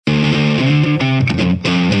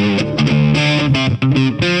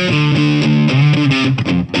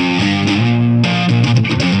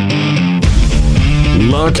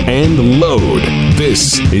lock and load.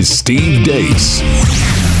 This is Steve Deace.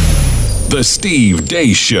 The Steve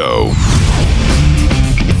Deace Show.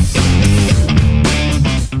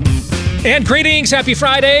 And greetings. Happy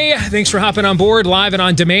Friday. Thanks for hopping on board live and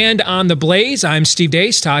on demand on The Blaze. I'm Steve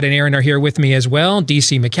Deace. Todd and Aaron are here with me as well.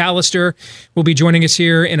 DC McAllister will be joining us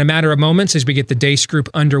here in a matter of moments as we get the Deace Group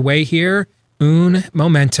underway here. Un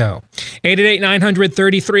momento.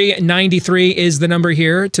 888-900-3393 is the number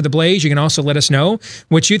here to The Blaze. You can also let us know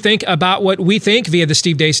what you think about what we think via the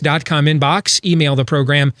stevedeace.com inbox. Email the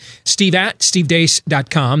program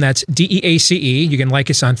steve@stevedeace.com. That's DEACE. You can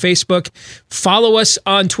like us on Facebook. Follow us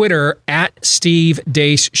on Twitter @Steve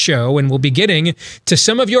Deace Show. And we'll be getting to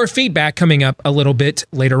some of your feedback coming up a little bit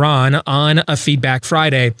later on a Feedback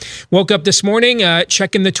Friday. Woke up this morning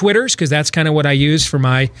checking the Twitters because that's kind of what I use for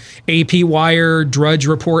my AP Wire Drudge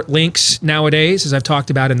Report links nowadays, as I've talked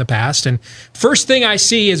about in the past. And first thing I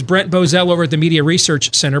see is Brent Bozell over at the Media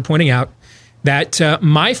Research Center pointing out that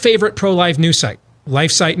my favorite pro-life news site,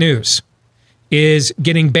 LifeSite News, is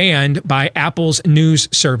getting banned by Apple's news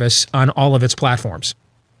service on all of its platforms,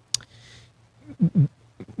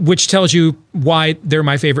 which tells you why they're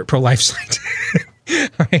my favorite pro-life site.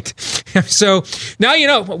 All right. So now you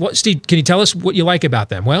know. Steve, can you tell us what you like about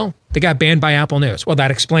them? Well, they got banned by Apple News. Well,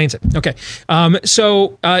 that explains it. Okay.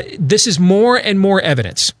 So this is more and more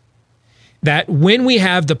evidence that when we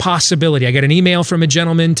have the possibility, I got an email from a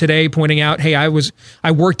gentleman today pointing out, hey, I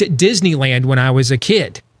worked at Disneyland when I was a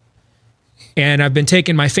kid. And I've been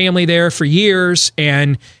taking my family there for years,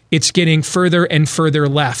 and it's getting further and further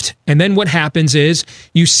left. And then what happens is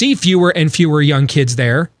you see fewer and fewer young kids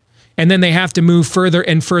there. And then they have to move further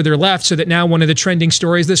and further left, so that now one of the trending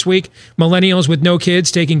stories this week, millennials with no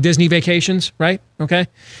kids taking Disney vacations, right? Okay.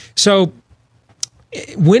 So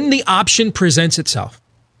when the option presents itself,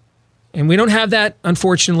 and we don't have that,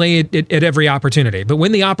 unfortunately, at every opportunity, but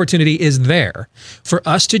when the opportunity is there for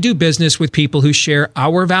us to do business with people who share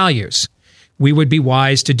our values, we would be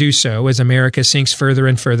wise to do so as America sinks further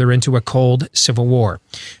and further into a cold civil war.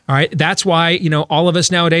 All right. That's why, all of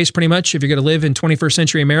us nowadays, pretty much, if you're going to live in 21st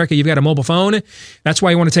century America, you've got a mobile phone. That's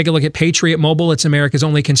why you want to take a look at Patriot Mobile. It's America's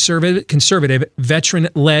only conservative,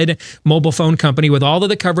 veteran-led mobile phone company with all of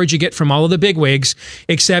the coverage you get from all of the bigwigs,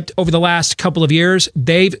 except over the last couple of years,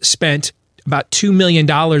 they've spent about $2 million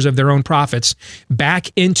of their own profits back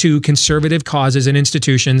into conservative causes and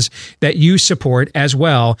institutions that you support as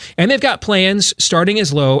well. And they've got plans starting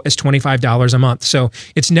as low as $25 a month. So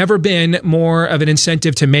it's never been more of an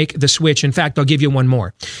incentive to make the switch. In fact, I'll give you one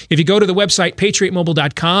more. If you go to the website,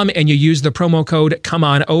 patriotmobile.com, and you use the promo code Come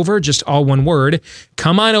On Over, just all one word,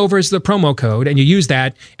 Come On Over is the promo code, and you use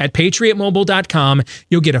that at patriotmobile.com,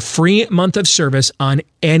 you'll get a free month of service on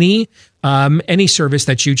any service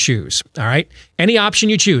that you choose. All right. Any option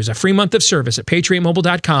you choose, a free month of service at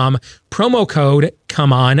patriotmobile.com, promo code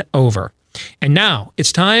Come On Over. And now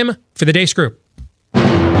it's time for the Deace Group.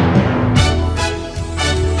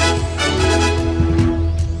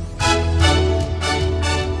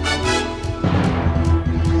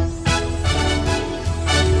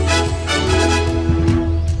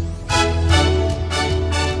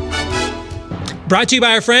 Brought to you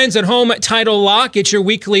by our friends at Home Title Lock. It's your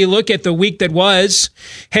weekly look at the week that was.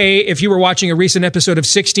 Hey, if you were watching a recent episode of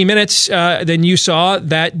 60 Minutes, then you saw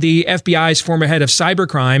that the FBI's former head of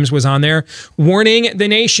cybercrimes was on there warning the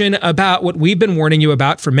nation about what we've been warning you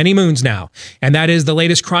about for many moons now. And that is the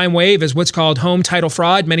latest crime wave is what's called home title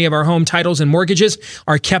fraud. Many of our home titles and mortgages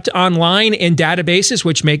are kept online in databases,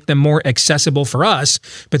 which make them more accessible for us,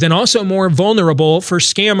 but then also more vulnerable for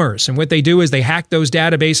scammers. And what they do is they hack those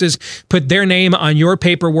databases, put their name on your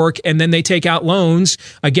paperwork, and then they take out loans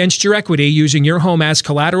against your equity using your home as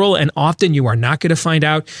collateral. And often you are not going to find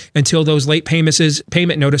out until those late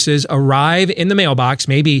payment notices arrive in the mailbox,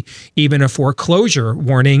 maybe even a foreclosure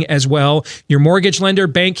warning as well. Your mortgage lender,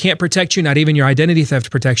 bank can't protect you, not even your identity theft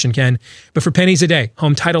protection can. But for pennies a day,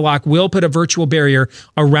 Home Title Lock will put a virtual barrier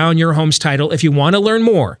around your home's title. If you want to learn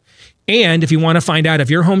more, and if you want to find out if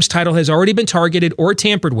your home's title has already been targeted or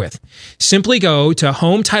tampered with, simply go to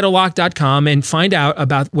HomeTitleLock.com and find out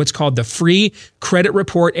about what's called the free credit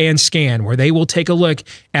report and scan, where they will take a look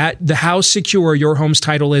at how secure your home's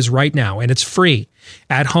title is right now. And it's free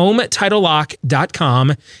at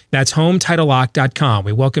HomeTitleLock.com. That's HomeTitleLock.com.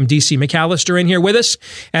 We welcome DC McAllister in here with us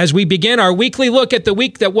as we begin our weekly look at the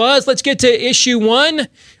week that was. Let's get to issue one.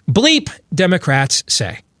 Bleep Democrats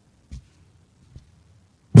say.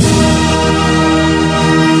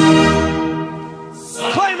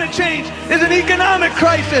 Claim it climate change is an economic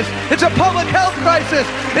crisis. It's a public health crisis.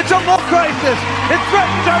 It's a moral crisis. It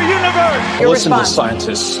threatens our universe. Listen to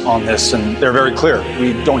scientists on this, and they're very clear.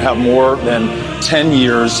 We don't have more than 10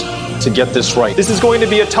 years to get this right. This is going to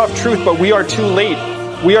be a tough truth, but we are too late.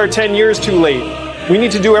 We are 10 years too late. We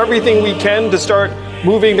need to do everything we can to start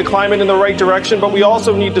moving the climate in the right direction, but we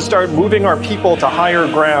also need to start moving our people to higher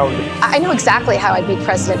ground. I know exactly how I'd beat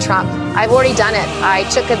President Trump. I've already done it. I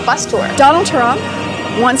took a bus tour. Donald Trump,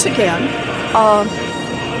 once again,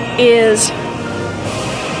 is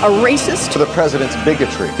a racist. To the president's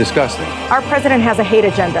bigotry. Disgusting. Our president has a hate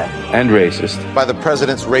agenda. And racist. By the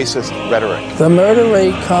president's racist rhetoric. The murder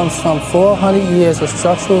rate comes from 400 years of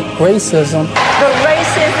structural racism. The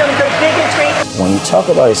racism, the bigotry. When you talk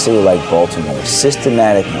about a city like Baltimore,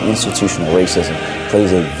 systematic and institutional racism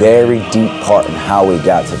plays a very deep part in how we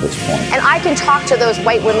got to this point. And I can talk to those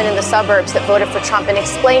white women in the suburbs that voted for Trump and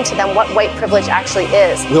explain to them what white privilege actually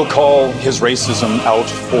is. We'll call his racism out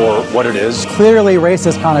for what it is. Clearly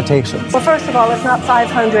racist connotations. Well, first of all, it's not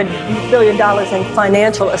 $500 billion in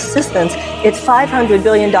financial assistance. It's $500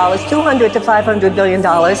 billion, $200 to $500 billion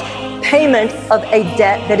payment of a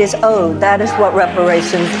debt that is owed. That is what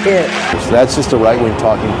reparations is. So that's just a right-wing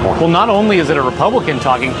talking point. Well, not only is it a Republican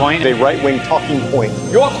talking point, a right-wing talking point.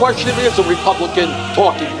 Your question is a Republican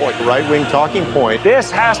talking point. Right-wing talking point. this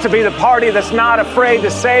has to be the party that's not afraid to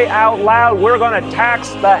say out loud, we're going to tax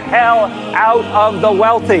the hell out of the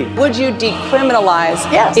wealthy. Would you decriminalize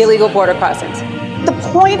illegal border crossings? The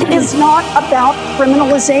point is not about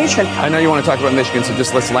criminalization. I know you want to talk about Michigan, so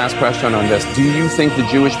just let's last question on this. Do you think the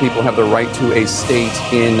Jewish people have the right to a state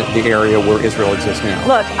in the area where Israel exists now?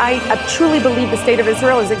 Look, I truly believe the state of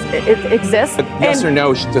Israel exists. But yes or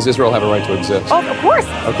no, does Israel have a right to exist? Oh, of course.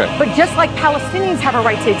 Okay. But just like Palestinians have a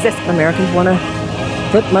right to exist. Americans want to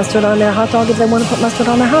put mustard on their hot dog if they want to put mustard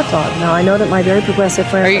on their hot dog. Now, I know that my very progressive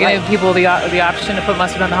friends... Are you going to give people the option to put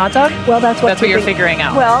mustard on the hot dog? Well, that's what you're figuring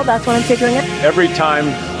out. Well, that's what I'm figuring out. Every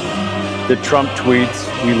time that Trump tweets,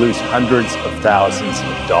 we lose hundreds of thousands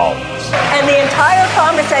of dollars. And the entire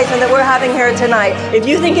conversation that we're having here tonight, if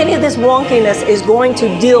you think any of this wonkiness is going to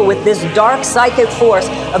deal with this dark psychic force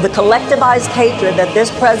of the collectivized hatred that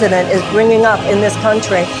this president is bringing up in this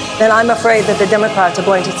country, then I'm afraid that the Democrats are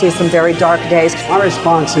going to see some very dark days. My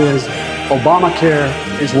response is Obamacare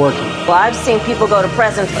is working. Well, I've seen people go to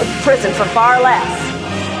prison for far less.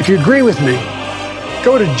 If you agree with me,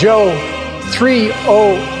 go to Joe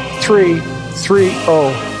 30330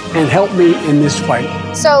 and help me in this fight.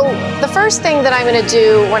 So the first thing that I'm going to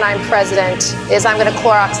do when I'm president is I'm going to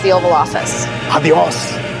Clorox the Oval Office.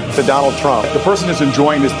 Adios to Donald Trump. The person who's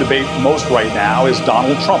enjoying this debate most right now is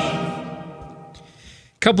Donald Trump.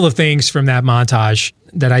 Couple of things from that montage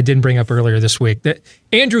that I didn't bring up earlier this week. That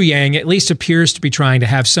Andrew Yang at least appears to be trying to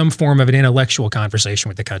have some form of an intellectual conversation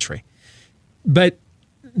with the country. But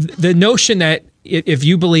the notion that if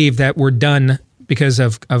you believe that we're done because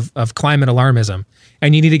of climate alarmism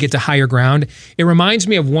and you need to get to higher ground, it reminds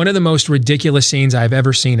me of one of the most ridiculous scenes I've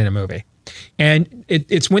ever seen in a movie. And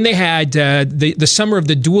it's when they had the summer of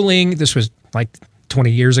the dueling, this was like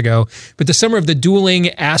 20 years ago, but the summer of the dueling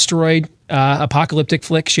asteroid apocalyptic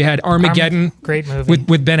flicks. You had Armageddon, great movie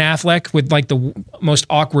with Ben Affleck, with like the most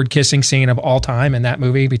awkward kissing scene of all time in that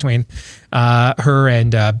movie between her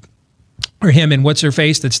and or him and what's her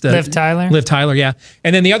face? That's the Liv Tyler. Liv Tyler, yeah.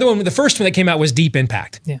 And then the other one, the first one that came out was Deep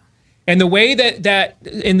Impact. Yeah. And the way that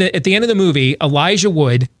at the end of the movie, Elijah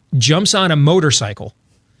Wood jumps on a motorcycle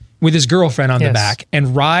with his girlfriend on the back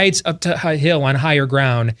and rides up to a hill on higher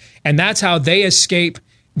ground. And that's how they escape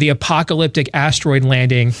the apocalyptic asteroid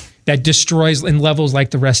landing that destroys and levels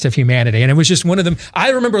like the rest of humanity. And it was just one of them.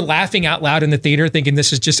 I remember laughing out loud in the theater thinking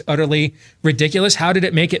this is just utterly ridiculous. How did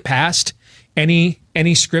it make it past any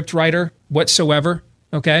script writer whatsoever?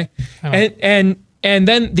 Okay. And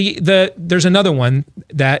then there's another one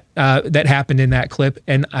that happened in that clip,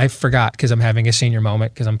 and I forgot because I'm having a senior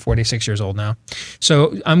moment because I'm 46 years old now.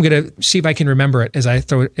 So I'm going to see if I can remember it as I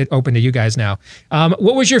throw it open to you guys now.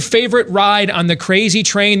 What was your favorite ride on the crazy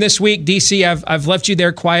train this week? DC, I've left you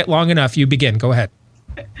there quiet long enough. You begin. Go ahead.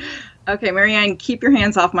 Okay, Marianne, keep your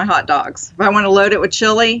hands off my hot dogs. If I want to load it with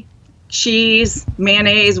chili, cheese,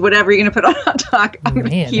 mayonnaise, whatever you're going to put on a hot dog, I'm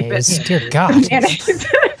going to keep it. Dear God. Mayonnaise.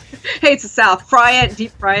 Hey, it's the South. Fry it,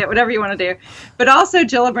 deep fry it, whatever you want to do. But also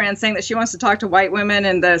Gillibrand saying that she wants to talk to white women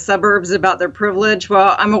in the suburbs about their privilege.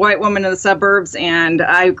 Well, I'm a white woman in the suburbs, and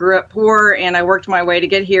I grew up poor, and I worked my way to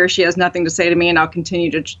get here. She has nothing to say to me, and I'll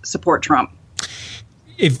continue to support Trump.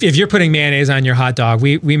 If you're putting mayonnaise on your hot dog,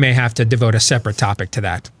 we may have to devote a separate topic to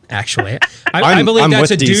that. actually. I believe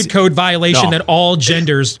that's a dude code violation that all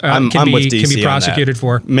genders can be prosecuted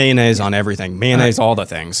for. Mayonnaise on everything. Mayonnaise, all the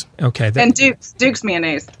things. Okay. And Duke's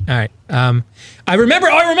mayonnaise. All right. I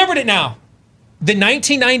remembered it now. The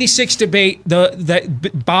 1996 debate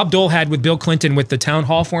that Bob Dole had with Bill Clinton with the town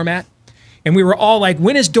hall format. And we were all like,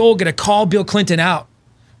 when is Dole going to call Bill Clinton out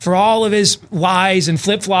for all of his lies and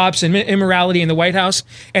flip-flops and immorality in the White House?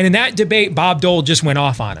 And in that debate, Bob Dole just went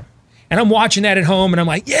off on him. And I'm watching that at home, and I'm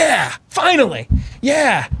like, yeah, finally,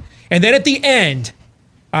 yeah. And then at the end,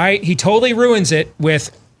 all right, he totally ruins it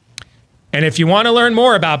with, and if you want to learn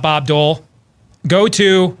more about Bob Dole, go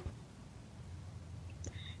to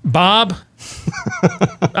Bob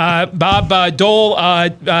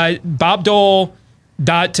Dole.com.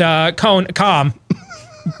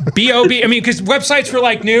 B-O-B, I mean, because websites were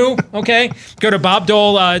like new, okay? Go to Bob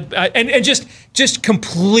Dole, and just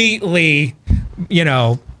completely,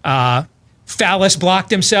 phallus blocked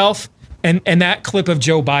himself. And that clip of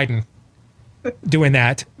Joe Biden doing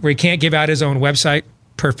that, where he can't give out his own website,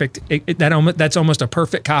 perfect. That's almost a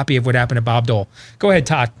perfect copy of what happened to Bob Dole. Go ahead,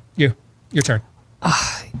 Todd. Your turn.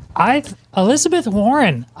 Elizabeth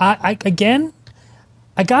Warren, I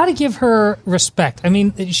got to give her respect. I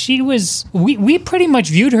mean, we pretty much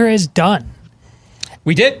viewed her as done.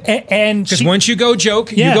 We did. And because once you go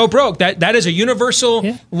joke, you go broke. That is a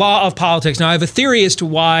universal law of politics. Now, I have a theory as to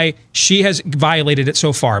why she has violated it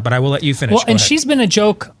so far, but I will let you finish. Well, and she's been a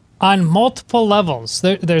joke on multiple levels.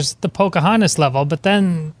 There's the Pocahontas level, but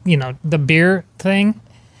then, the beer thing.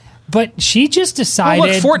 But she just decided... Oh,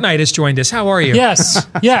 look, Fortnite has joined us. How are you? Yes.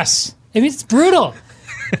 I mean, it's brutal.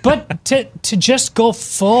 But to just go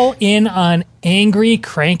full in on angry,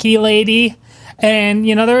 cranky lady, and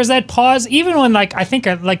there was that pause. Even when I think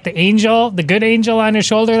the good angel on her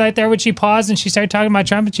shoulder right there, when she paused and she started talking about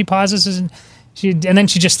Trump, and she pauses and then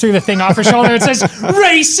she just threw the thing off her shoulder and says,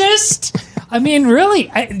 "Racist." I mean, really,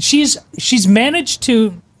 she's managed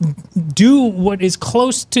to do what is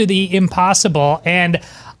close to the impossible, and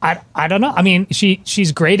I don't know. I mean,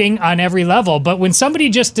 she's grating on every level, but when somebody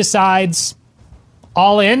just decides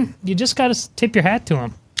all in, you just got to tip your hat to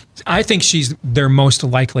them. I think she's their most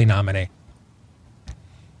likely nominee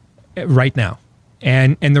right now.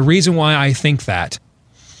 And the reason why I think that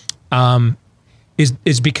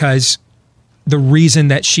is because the reason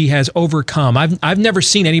that she has overcome, I've never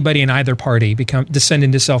seen anybody in either party descend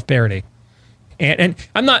into self-parody. And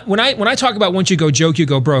I'm not, when I talk about once you go joke, you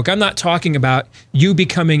go broke, I'm not talking about you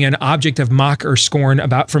becoming an object of mock or scorn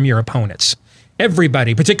from your opponents.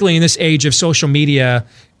 Everybody, particularly in this age of social media,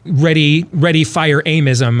 ready, fire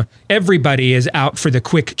aimism, everybody is out for the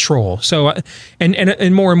quick troll. So,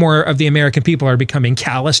 and more of the American people are becoming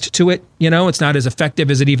calloused to it. It's not as effective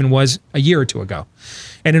as it even was a year or two ago.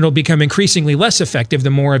 And it'll become increasingly less effective the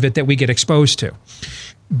more of it that we get exposed to.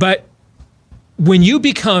 But when you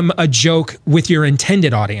become a joke with your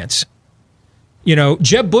intended audience,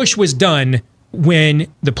 Jeb Bush was done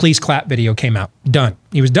when the police clap video came out. Done.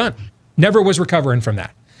 He was done. Never was recovering from that.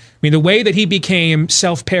 I mean, the way that he became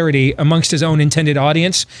self-parody amongst his own intended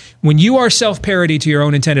audience, when you are self-parody to your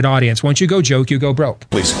own intended audience, once you go joke, you go broke.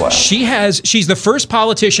 Police clap. She's the first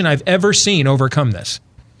politician I've ever seen overcome this.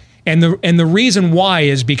 And the reason why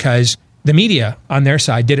is because the media on their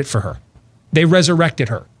side did it for her. They resurrected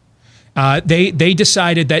her. They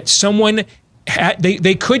decided that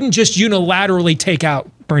they couldn't just unilaterally take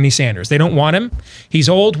out Bernie Sanders. They don't want him. He's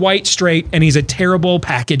old, white, straight, and he's a terrible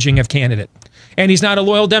packaging of candidate. And he's not a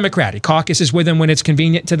loyal Democrat. He caucuses with them when it's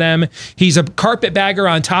convenient to them. He's a carpetbagger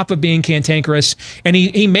on top of being cantankerous. And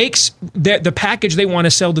he makes the package they want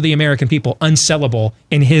to sell to the American people unsellable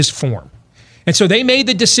in his form. And so they made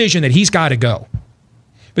the decision that he's got to go.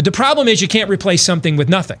 But the problem is you can't replace something with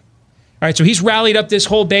nothing. All right, so he's rallied up this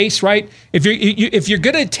whole base, right? If you're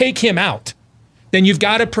going to take him out, then you've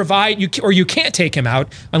got to provide, you can't take him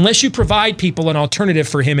out unless you provide people an alternative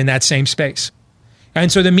for him in that same space.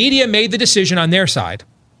 And so the media made the decision on their side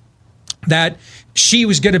that she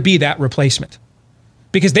was going to be that replacement,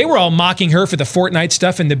 because they were all mocking her for the Fortnite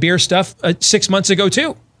stuff and the beer stuff 6 months ago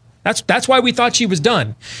too. That's why we thought she was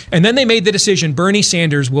done. And then they made the decision, Bernie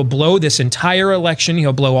Sanders will blow this entire election.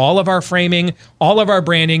 He'll blow all of our framing, all of our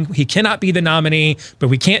branding. He cannot be the nominee, but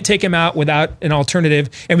we can't take him out without an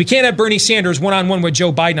alternative. And we can't have Bernie Sanders one-on-one with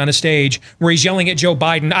Joe Biden on a stage where he's yelling at Joe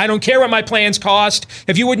Biden, I don't care what my plans cost.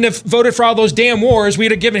 If you wouldn't have voted for all those damn wars,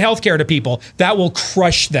 we'd have given health care to people. That will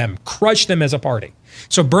crush them as a party.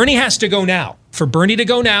 So Bernie has to go now. For Bernie to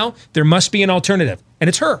go now, there must be an alternative. And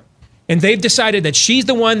it's her. And they've decided that she's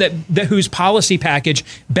the one that whose policy package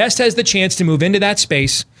best has the chance to move into that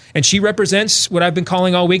space and she represents what I've been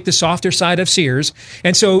calling all week the softer side of Sears.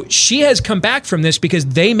 And so she has come back from this because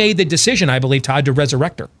they made the decision, I believe, Todd, to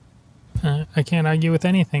resurrect her. I can't argue with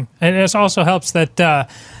anything. And it also helps that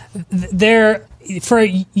for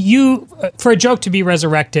a joke to be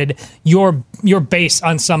resurrected, your base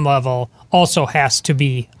on some level also has to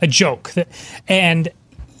be a joke, and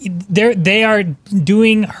they are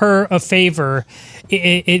doing her a favor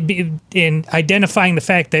in identifying the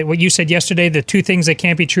fact that what you said yesterday, the two things that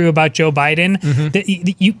can't be true about Joe Biden, that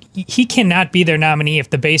he cannot be their nominee if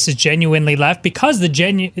the base is genuinely left, because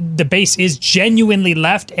the base is genuinely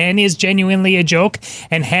left and is genuinely a joke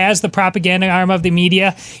and has the propaganda arm of the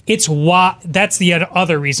media. That's the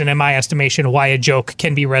other reason, in my estimation, why a joke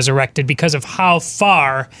can be resurrected, because of how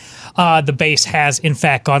far the base has in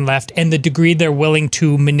fact gone left and the degree they're willing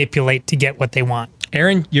to manipulate to get what they want.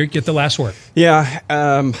 Aaron, you get the last word. Yeah,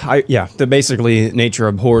 the basically nature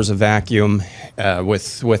abhors a vacuum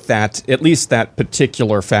with that, at least that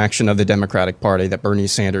particular faction of the Democratic Party that Bernie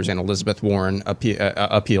Sanders and Elizabeth Warren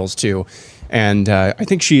appeals to. And I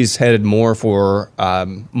think she's headed more for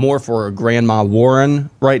Grandma Warren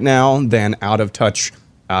right now than out of touch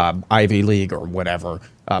Ivy League or whatever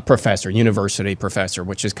university professor,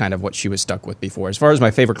 which is kind of what she was stuck with before. As far as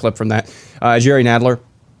my favorite clip from that, Jerry Nadler.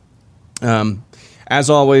 As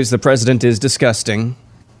always, the president is disgusting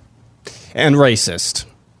and racist.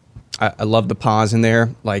 I love the pause in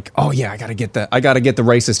there, like, oh yeah, I gotta get the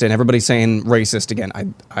racist in. Everybody's saying racist again.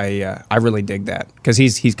 I really dig that, because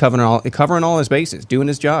he's covering all his bases, doing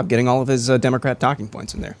his job, getting all of his Democrat talking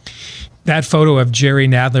points in there. That photo of Jerry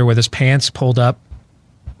Nadler with his pants pulled up.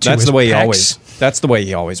 That's the way he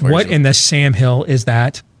always wears. What them. In the Sam Hill is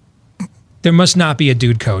that? There must not be a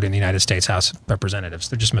dude code in the United States House of Representatives.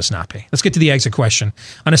 There just must not be. Let's get to the exit question.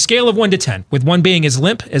 On a scale of 1 to 10, with 1 being as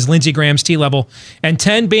limp as Lindsey Graham's T-level and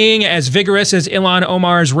 10 being as vigorous as Ilhan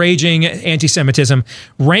Omar's raging anti-Semitism,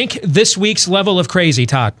 rank this week's level of crazy,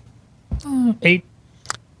 Todd. 8.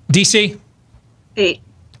 DC? 8.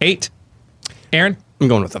 8. Aaron? I'm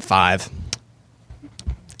going with a 5.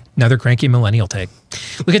 Another cranky millennial take.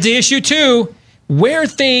 Look at the issue 2, where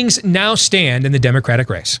things now stand in the Democratic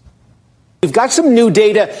race. We've got some new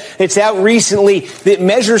data that's out recently that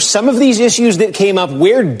measures some of these issues that came up,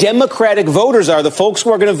 where Democratic voters are, the folks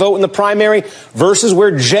who are going to vote in the primary versus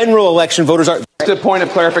where general election voters are. Just a point of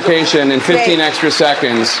clarification in 15 extra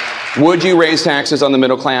seconds. Would you raise taxes on the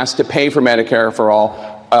middle class to pay for Medicare for all,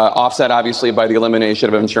 offset obviously by the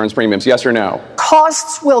elimination of insurance premiums? Yes or no?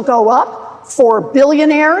 Costs will go up for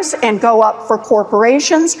billionaires and go up for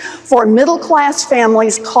corporations. For middle-class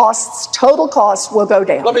families, total costs will go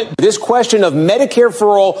down. This question of Medicare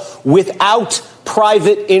for all without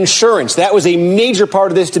private insurance, that was a major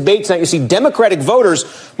part of this debate tonight. You see Democratic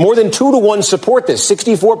voters more than 2-to-1 support this.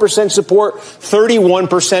 64% support,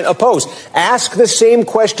 31% oppose. Ask the same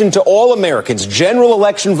question to all Americans, general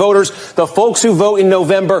election voters, the folks who vote in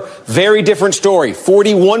November. Very different story.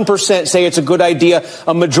 41% say it's a good idea.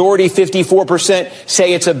 A majority, 54%,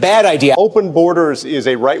 say it's a bad idea. Open borders is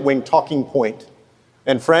a right-wing talking point.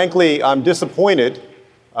 And frankly, I'm disappointed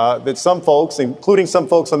that some folks, including some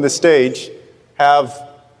folks on this stage, have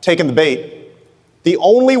taken the bait. The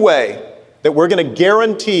only way that we're going to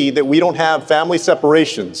guarantee that we don't have family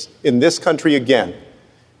separations in this country again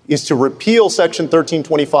is to repeal Section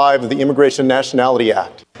 1325 of the Immigration and Nationality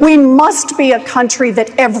Act. We must be a country that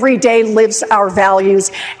every day lives our values,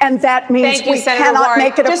 and that means we cannot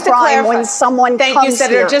make it a crime when someone comes here. Thank you,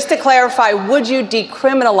 Senator. Just to clarify, would you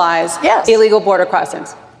decriminalize illegal border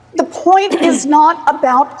crossings? The point is not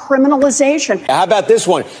about criminalization. How about this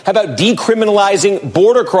one? How about decriminalizing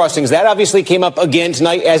border crossings? That obviously came up again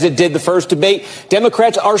tonight, as it did the first debate.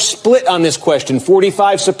 Democrats are split on this question.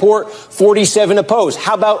 45 support, 47 oppose.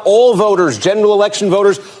 How about all voters, general election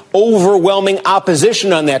voters, overwhelming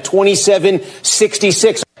opposition on that,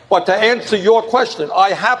 27-66. But to answer your question, I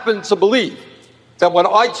happen to believe that when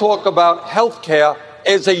I talk about health care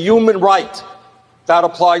as a human right, that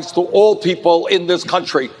applies to all people in this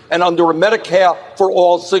country. And under a Medicare for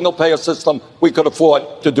all single-payer system, we could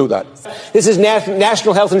afford to do that. This is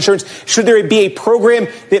national health insurance. Should there be a program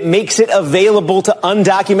that makes it available to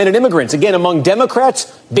undocumented immigrants? Again, among Democrats,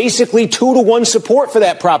 basically 2-to-1 support for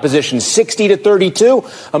that proposition,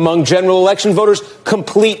 60-32. Among general election voters,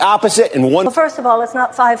 complete opposite. And one. Well, first of all, it's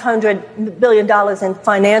not $500 billion in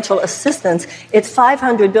financial assistance. It's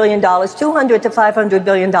 $500 billion, $200 to $500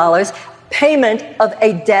 billion. Payment of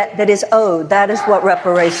a debt that is owed. That is what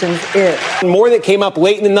reparations is. More that came up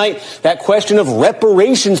late in the night, that question of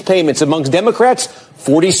reparations payments amongst Democrats,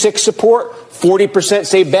 46 support, 40%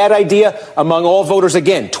 say bad idea. Among all voters,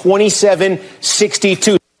 again,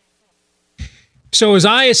 27-62. So as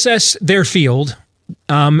I assess their field,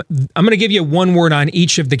 I'm going to give you one word on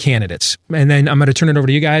each of the candidates, and then I'm going to turn it over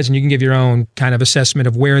to you guys, and you can give your own kind of assessment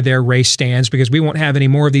of where their race stands, because we won't have any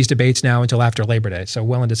more of these debates now until after Labor Day, so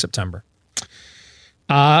well into September.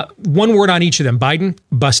 One word on each of them. Biden,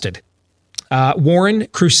 busted. Warren,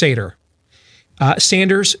 crusader.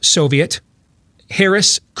 Sanders, Soviet.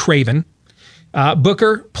 Harris, craven.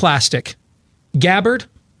 Booker, plastic. Gabbard,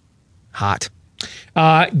 hot.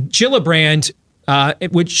 Gillibrand,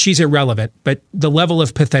 which she's irrelevant, but the level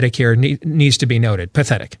of pathetic here needs to be noted.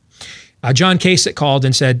 Pathetic. John Kasich called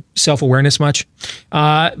and said, self-awareness much.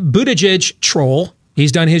 Buttigieg, troll.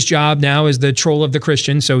 He's done his job now as the troll of the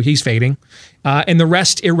Christians, so he's fading. And the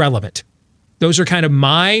rest, irrelevant. Those are kind of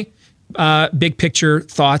my big picture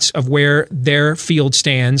thoughts of where their field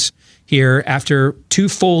stands here after 2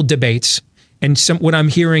 full debates and what I'm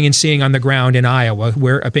hearing and seeing on the ground in Iowa,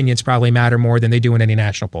 where opinions probably matter more than they do in any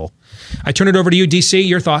national poll. I turn it over to you, DC.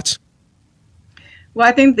 Your thoughts? Well,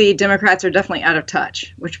 I think the Democrats are definitely out of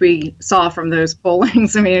touch, which we saw from those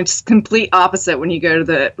pollings. I mean, it's complete opposite when you go to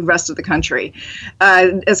the rest of the country.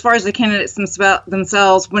 As far as the candidates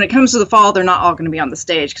themselves, when it comes to the fall, they're not all going to be on the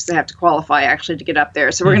stage because they have to qualify actually to get up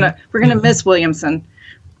there. So we're gonna miss Williamson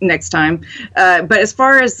next time. But as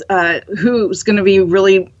far as who's going to be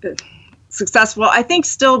really successful, I think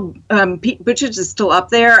still Pete Buttigieg is still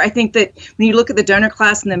up there. I think that when you look at the donor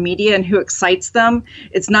class and the media and who excites them,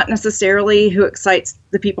 it's not necessarily who excites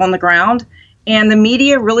the people on the ground. And the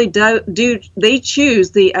media really they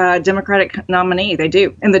choose the Democratic nominee. They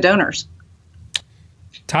do, and the donors.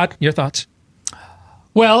 Todd, your thoughts?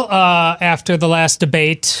 Well, after the last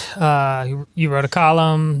debate, you wrote a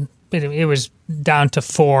column. It was down to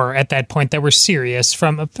 4 at that point that were serious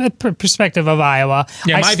from a perspective of Iowa.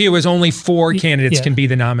 Yeah, my view is only 4 candidates can be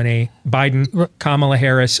the nominee. Biden, Kamala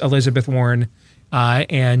Harris, Elizabeth Warren,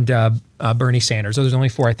 and Bernie Sanders. Those are the only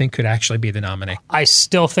 4 I think could actually be the nominee. I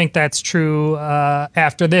still think that's true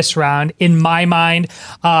after this round. In my mind,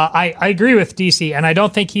 I agree with DC, and I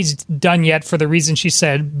don't think he's done yet for the reason she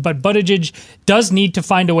said, but Buttigieg does need to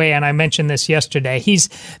find a way, and I mentioned this yesterday.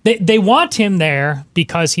 They want him there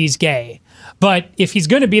because he's gay. But if he's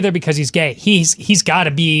going to be there because he's gay, he's got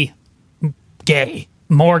to be gay,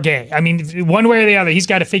 more gay. I mean, one way or the other, he's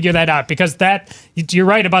got to figure that out, because you're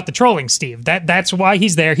right about the trolling, Steve. That's why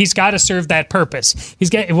he's there. He's got to serve that purpose.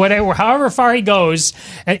 He's got however far he goes,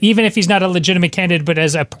 even if he's not a legitimate candidate, but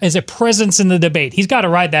as a presence in the debate, he's got to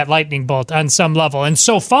ride that lightning bolt on some level. And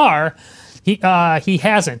so far, he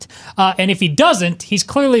hasn't. And if he doesn't, he's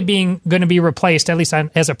clearly going to be replaced, at least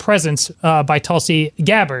as a presence, by Tulsi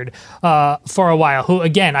Gabbard for a while, who,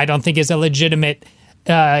 again, I don't think is a legitimate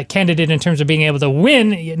candidate in terms of being able to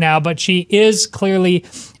win now, but she is clearly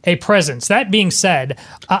a presence. That being said...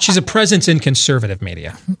 she's a presence in conservative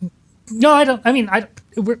media. No, I don't. I mean,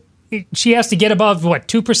 she has to get above,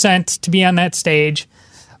 2% to be on that stage.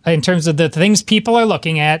 In terms of the things people are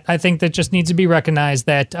looking at, I think that just needs to be recognized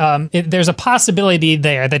that there's a possibility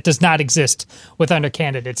there that does not exist with other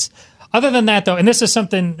candidates. Other than that, though, and this is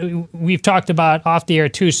something we've talked about off the air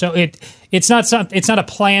too, so it's not a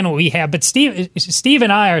plan we have. But Steve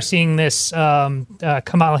and I are seeing this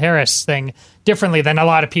Kamala Harris thing differently than a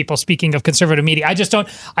lot of people. Speaking of conservative media, I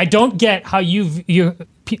don't get how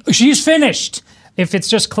she's finished. If it's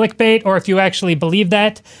just clickbait, or if you actually believe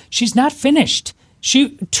that, she's not finished.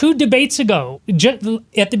 2 debates ago,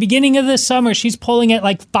 at the beginning of the summer, she's polling at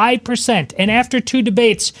like 5%, and after 2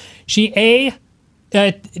 debates, she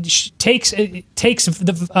takes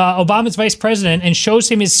Obama's vice president and shows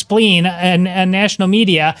him his spleen and national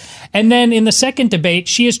media, and then in the second debate,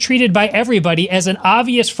 she is treated by everybody as an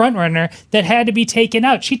obvious frontrunner that had to be taken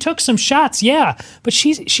out. She took some shots, yeah, but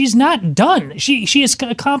she's not done. She has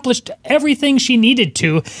accomplished everything she needed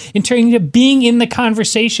to in terms of being in the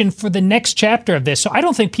conversation for the next chapter of this. So I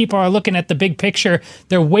don't think people are looking at the big picture.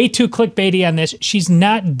 They're way too clickbaity on this. She's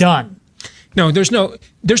not done. No, there's no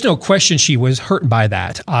question she was hurt by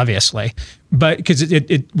that, obviously, but because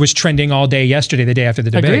it was trending all day yesterday, the day after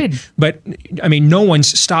the debate. Agreed. But I mean, no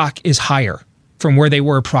one's stock is higher from where they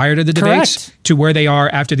were prior to the debates to where they are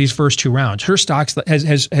after these first 2 rounds. Her stocks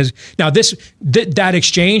has now that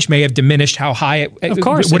exchange may have diminished how high it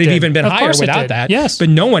would have even been higher without that. Yes, but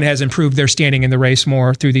no one has improved their standing in the race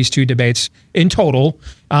more through these 2 debates in total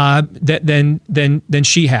than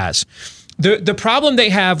she has. The problem they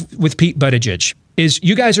have with Pete Buttigieg is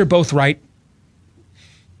you guys are both right,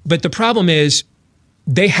 but the problem is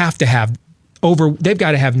they've got to have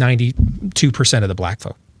 92% of the black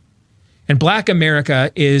vote. And Black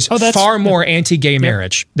America is far more anti-gay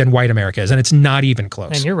marriage than white America is, and it's not even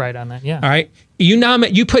close. And you're right on that, yeah. All right?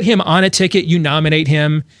 You put him on a ticket, you nominate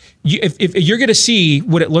him. If you're going to see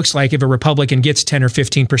what it looks like if a Republican gets 10 or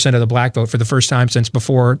 15% of the black vote for the first time since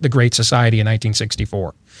before the Great Society in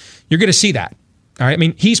 1964. You're going to see that. All right? I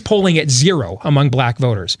mean, he's polling at 0 among black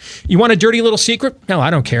voters. You want a dirty little secret? No,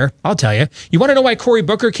 I don't care. I'll tell you. You want to know why Cory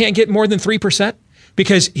Booker can't get more than 3%?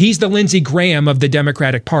 Because he's the Lindsey Graham of the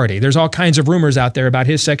Democratic Party. There's all kinds of rumors out there about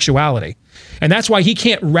his sexuality. And that's why he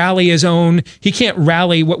can't rally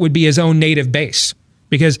what would be his own native base.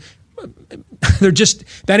 Because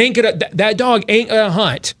that dog ain't gonna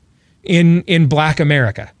hunt in Black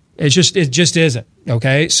America. It just isn't.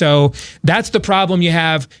 Okay. So that's the problem you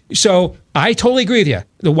have. So I totally agree with you.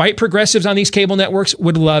 The white progressives on these cable networks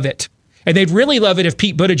would love it. And they'd really love it if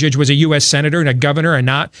Pete Buttigieg was a U.S. senator and a governor and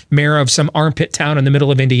not mayor of some armpit town in the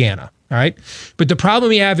middle of Indiana. All right. But the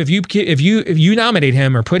problem you have if you nominate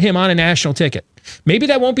him or put him on a national ticket, maybe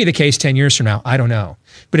that won't be the case 10 years from now. I don't know.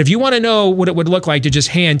 But if you want to know what it would look like to just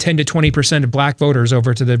hand 10 to 20% of black voters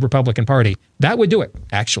over to the Republican Party, that would do it,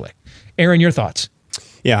 actually. Aaron, your thoughts?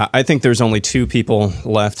 Yeah, I think there's only 2 people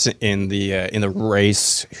left in the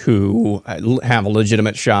race who have a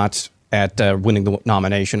legitimate shot at winning the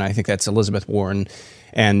nomination. I think that's Elizabeth Warren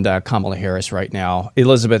and Kamala Harris right now.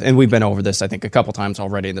 Elizabeth, and we've been over this, I think, a couple times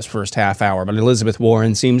already in this first half hour, but Elizabeth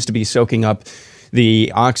Warren seems to be soaking up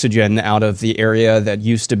the oxygen out of the area that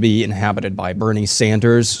used to be inhabited by Bernie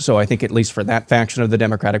Sanders. So I think at least for that faction of the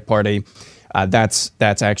Democratic Party, that's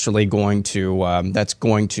actually going to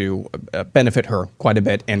benefit her quite a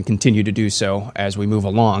bit and continue to do so as we move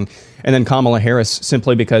along. And then Kamala Harris,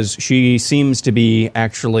 simply because she seems to be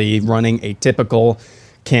actually running a typical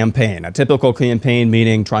campaign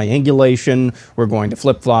meaning triangulation. We're going to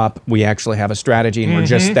flip-flop. We actually have a strategy, and we're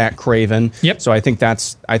just that craven. Yep. So I think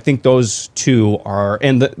those 2 are,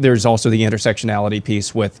 and there's also the intersectionality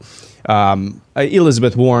piece with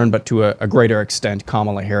Elizabeth Warren, but to a greater extent,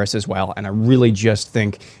 Kamala Harris as well. And I really just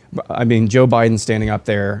think, Joe Biden standing up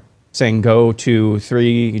there saying, go to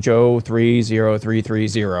Joe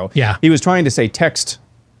 30330. Yeah. He was trying to say text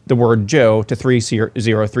the word Joe to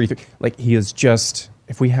 3033. Like, he is just,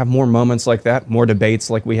 if we have more moments like that, more debates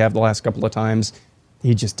like we have the last couple of times,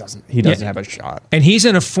 he doesn't have a shot. And he's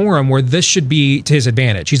in a forum where this should be to his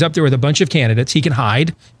advantage. He's up there with a bunch of candidates. He can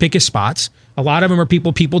hide, pick his spots. A lot of them are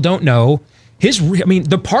people don't know.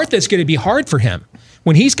 The part that's going to be hard for him,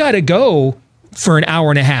 when he's got to go for an hour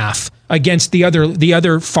and a half against the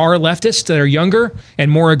other far leftists that are younger and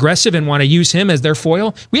more aggressive and want to use him as their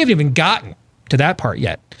foil, we haven't even gotten to that part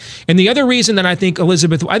yet. And the other reason that I think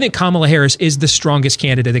Kamala Harris is the strongest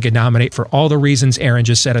candidate that could nominate for all the reasons Aaron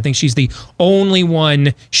just said. I think she's the only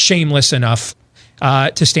one shameless enough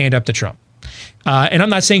to stand up to Trump. And I'm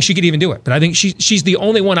not saying she could even do it, but I think she's the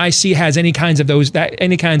only one I see has any kinds of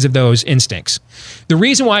those instincts. The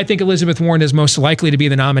reason why I think Elizabeth Warren is most likely to be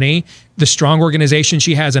the nominee, the strong organization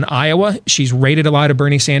she has in Iowa. She's raided a lot of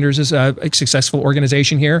Bernie Sanders' successful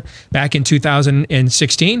organization here back in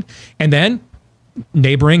 2016. And then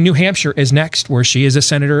neighboring New Hampshire is next, where she is a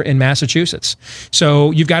senator in Massachusetts.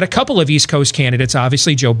 So you've got a couple of East Coast candidates.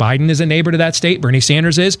 Obviously, Joe Biden is a neighbor to that state. Bernie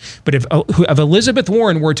Sanders is. But if Elizabeth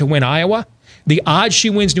Warren were to win Iowa, the odds she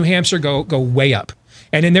wins New Hampshire go way up.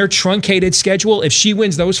 And in their truncated schedule, if she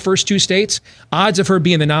wins those first 2 states, odds of her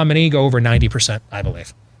being the nominee go over 90%, I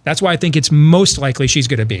believe. That's why I think it's most likely she's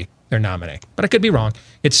going to be their nominee. But I could be wrong.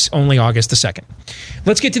 It's only August the 2nd.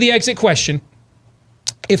 Let's get to the exit question.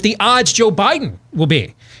 If the odds Joe Biden will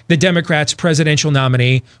be the Democrats' presidential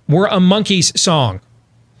nominee were a Monkees song,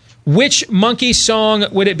 which Monkees song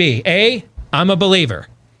would it be? A, I'm a Believer.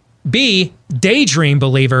 B, Daydream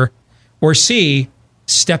Believer. Or C,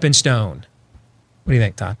 Steppin' Stone. What do you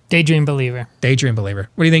think, Todd? Daydream Believer. Daydream Believer.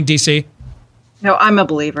 What do you think, DC? No, I'm a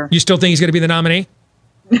believer. You still think he's going to be the nominee?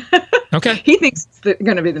 Okay. He thinks he's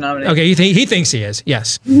going to be the nominee. Okay, he thinks he is,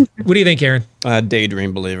 yes. What do you think, Aaron?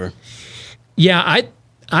 Daydream Believer. Yeah,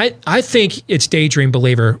 I think it's Daydream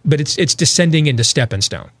Believer, but it's descending into Steppin'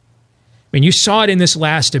 Stone. I mean, you saw it in this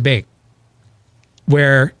last debate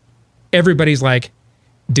where everybody's like,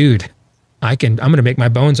 dude, I'm going to make my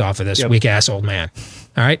bones off of this weak ass old man.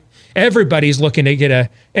 All right. Everybody's looking to get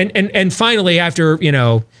and finally, after,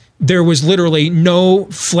 there was literally no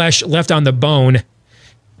flesh left on the bone,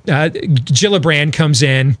 Gillibrand comes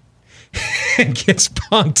in and gets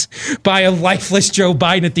punked by a lifeless Joe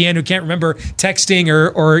Biden at the end who can't remember texting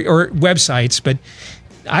or websites. But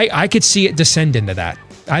I could see it descend into that.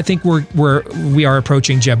 I think we are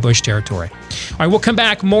approaching Jeb Bush territory. All right, we'll come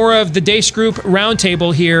back. More of the Deace Group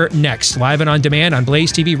Roundtable here next, live and on demand on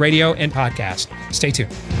Blaze TV, radio, and podcast. Stay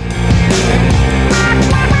tuned.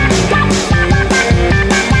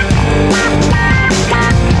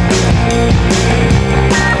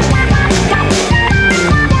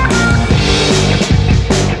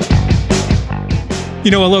 You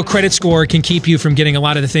know, a low credit score can keep you from getting a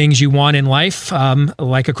lot of the things you want in life,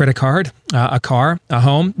 like a credit card, a car, a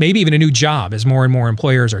home, maybe even a new job, as more and more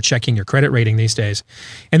employers are checking your credit rating these days.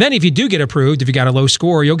 And then if you do get approved, if you got a low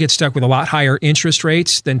score, you'll get stuck with a lot higher interest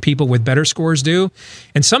rates than people with better scores do.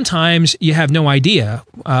 And sometimes you have no idea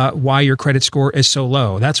why your credit score is so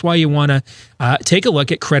low. That's why you want to take a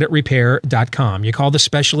look at creditrepair.com. You call the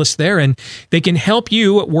specialists there and they can help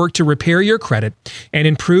you work to repair your credit and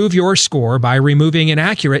improve your score by removing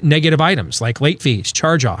inaccurate negative items like late fees,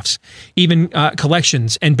 charge-offs, even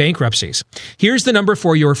collections and bankruptcies. Here's the number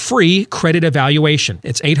for your free credit evaluation.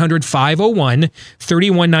 It's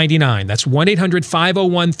 800-501-3199. That's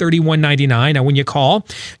 1-800-501-3199. Now, when you call,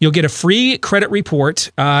 you'll get a free credit report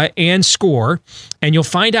and score, and you'll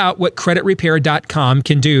find out what creditrepair.com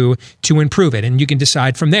can do to improve it. And you can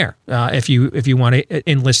decide from there if you want to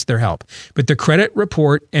enlist their help. But the credit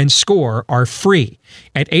report and score are free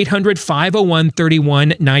at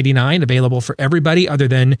 800-501-3199, available for everybody other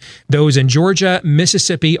than those in Georgia,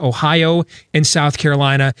 Mississippi, Ohio, and South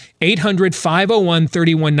Carolina.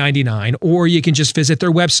 800-501-3199, or you can just visit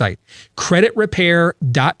their website,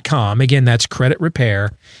 creditrepair.com. Again, that's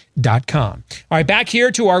creditrepair.com. All right, back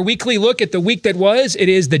here to our weekly look at the week that was. It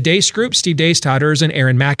is the Deace Group, Steve Deace, Todd Erzin,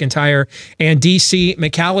 Aaron McIntyre, and DC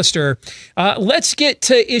McAllister. Let's get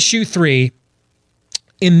to issue 3.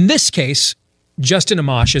 In this case, Justin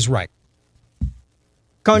Amash is right.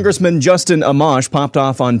 Congressman Justin Amash popped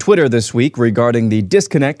off on Twitter this week regarding the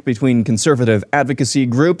disconnect between conservative advocacy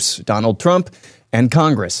groups, Donald Trump, and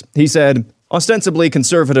Congress. He said, ostensibly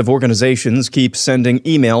conservative organizations keep sending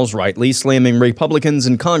emails rightly slamming Republicans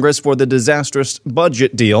in Congress for the disastrous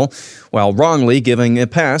budget deal, while wrongly giving a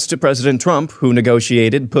pass to President Trump, who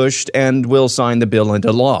negotiated, pushed, and will sign the bill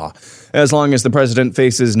into law. As long as the president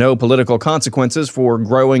faces no political consequences for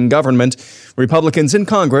growing government, Republicans in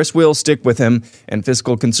Congress will stick with him, and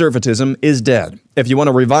fiscal conservatism is dead. If you want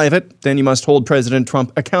to revive it, then you must hold President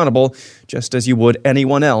Trump accountable, just as you would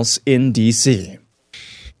anyone else in D.C.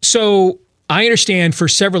 So I understand for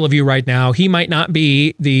several of you right now, he might not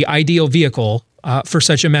be the ideal vehicle for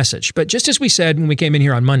such a message. But just as we said when we came in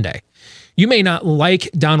here on Monday, you may not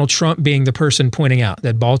like Donald Trump being the person pointing out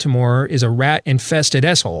that Baltimore is a rat-infested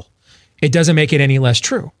S-hole. It doesn't make it any less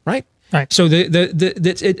true, right? Right. So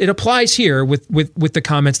it applies here with the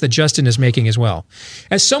comments that Justin is making as well.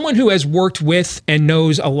 As someone who has worked with and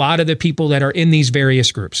knows a lot of the people that are in these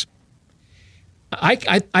various groups,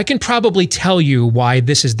 I can probably tell you why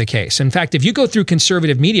this is the case. In fact, if you go through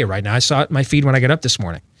conservative media right now, I saw it in my feed when I got up this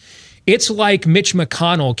morning. It's like Mitch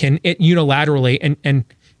McConnell can unilaterally, and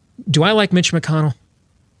do I like Mitch McConnell?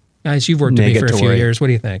 Guys, you've worked with me for a few years. What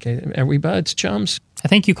do you think? Are we buds, chums? I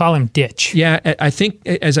think you call him Ditch. Yeah, I think,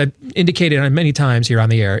 as I've indicated on many times here on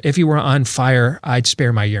the air, if you were on fire, I'd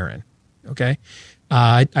spare my urine, okay?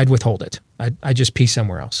 I'd withhold it. I'd just pee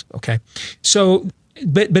somewhere else, okay? So,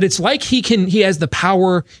 but it's like he has the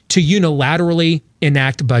power to unilaterally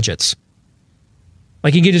enact budgets.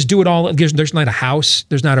 Like he can just do it all. There's not a House.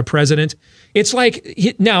 There's not a president. It's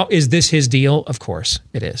like, now, is this his deal? Of course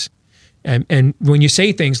it is. And when you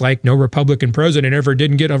say things like no Republican president ever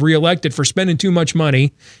didn't get reelected for spending too much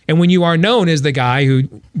money, and when you are known as the guy who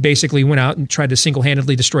basically went out and tried to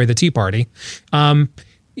single-handedly destroy the Tea Party,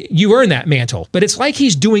 you earn that mantle. But it's like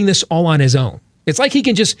he's doing this all on his own. It's like he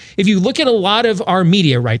can just, if you look at a lot of our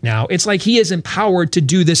media right now, it's like he is empowered to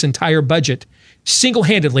do this entire budget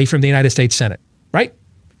single-handedly from the United States Senate, right?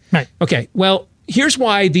 Right. Okay, well, here's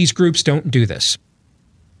why these groups don't do this.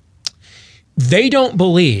 They don't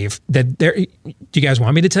believe that they're. Do you guys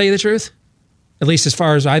want me to tell you the truth? At least as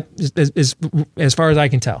far as I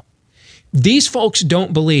can tell. These folks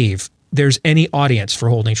don't believe there's any audience for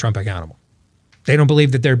holding Trump accountable. They don't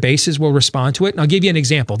believe that their bases will respond to it. And I'll give you an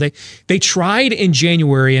example. They tried in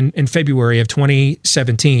January and February of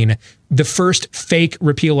 2017 the first fake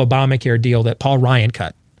repeal Obamacare deal that Paul Ryan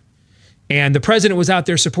cut. And the president was out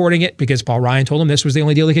there supporting it because Paul Ryan told him this was the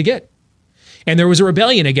only deal he could get. And there was a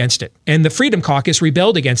rebellion against it. And the Freedom Caucus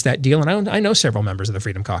rebelled against that deal. And I know several members of the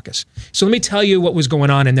Freedom Caucus. So let me tell you what was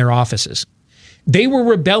going on in their offices. They were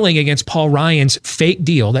rebelling against Paul Ryan's fake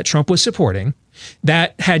deal that Trump was supporting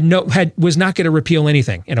that was not going to repeal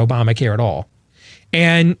anything in Obamacare at all.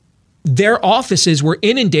 And their offices were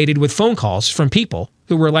inundated with phone calls from people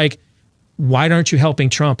who were like, why aren't you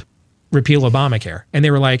helping Trump repeal Obamacare? And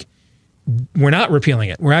they were like, we're not repealing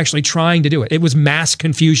it. We're actually trying to do it. It was mass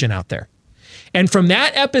confusion out there. And from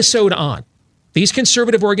that episode on, these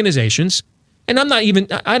conservative organizations, and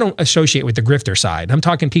I don't associate with the grifter side. I'm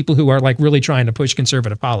talking people who are like really trying to push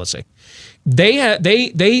conservative policy.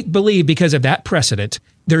 They believe because of that precedent,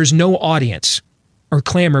 there's no audience or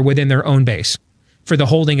clamor within their own base for the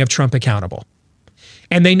holding of Trump accountable.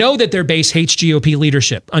 And they know that their base hates GOP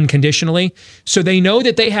leadership unconditionally. So they know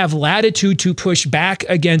that they have latitude to push back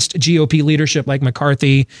against GOP leadership like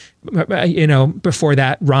McCarthy, before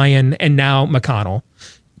that Ryan, and now McConnell,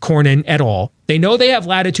 Cornyn et al. They know they have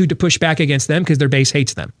latitude to push back against them because their base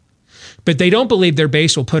hates them. But they don't believe their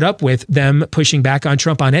base will put up with them pushing back on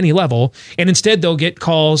Trump on any level. And instead, they'll get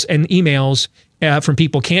calls and emails from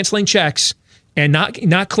people canceling checks and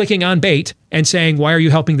not clicking on bait and saying, why are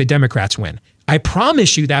you helping the Democrats win? I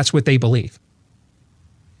promise you that's what they believe.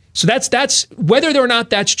 So that's whether or not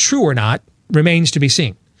that's true or not remains to be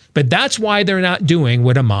seen. But that's why they're not doing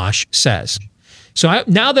what Amash says. So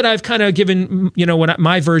now that I've kind of given, what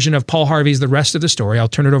my version of Paul Harvey's the rest of the story, I'll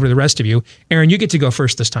turn it over to the rest of you. Aaron, you get to go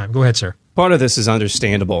first this time. Go ahead, sir. Part of this is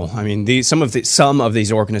understandable. I mean, some of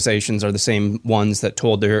these organizations are the same ones that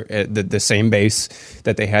told the same base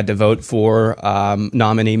that they had to vote for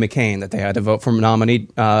nominee McCain, that they had to vote for nominee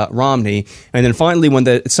Romney, and then finally,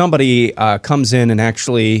 when somebody comes in and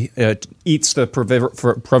actually eats the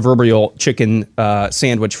proverbial chicken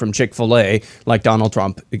sandwich from Chick-fil-A, like Donald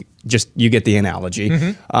Trump. Just you get the analogy.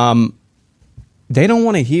 Mm-hmm. They don't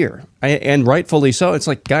want to hear, and rightfully so. It's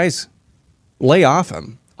like, guys, lay off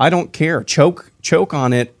him. I don't care. Choke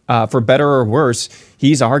on it for better or worse.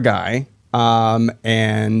 He's our guy.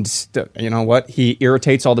 And you know what? He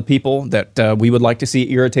irritates all the people that we would like to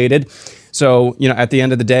see irritated. So, at the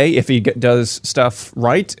end of the day, if he does stuff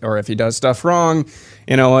right or if he does stuff wrong,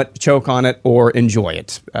 you know what? Choke on it or enjoy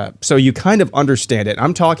it. So you kind of understand it.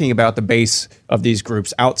 I'm talking about the base of these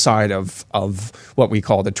groups outside of what we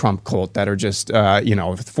call the Trump cult that are just,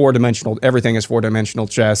 four-dimensional. Everything is four-dimensional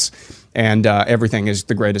chess, and everything is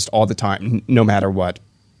the greatest all the time, no matter what.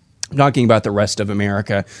 I'm talking about the rest of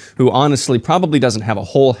America, who honestly probably doesn't have a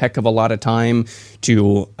whole heck of a lot of time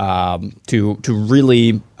to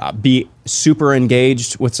really be super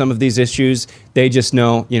engaged with some of these issues. They just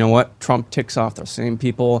know, you know what, Trump ticks off the same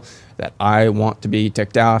people that I want to be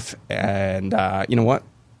ticked off, and you know what,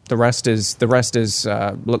 the rest is let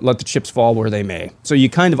the chips fall where they may. So you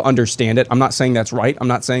kind of understand it. I'm not saying that's right. I'm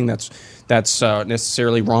not saying that's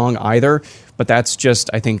necessarily wrong either. But that's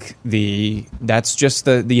just, I think, the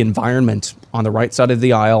environment on the right side of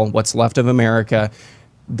the aisle, what's left of America.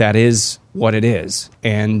 That is what it is.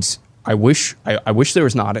 And I wish there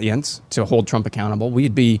was an audience to hold Trump accountable.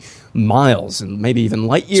 We'd be miles and maybe even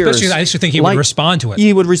light years. Especially, I used to think he would respond to it.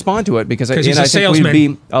 He would respond to it because he's a I think salesman.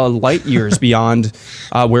 we'd be light years beyond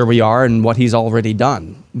where we are and what he's already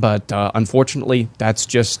done. But unfortunately, that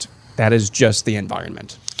is just the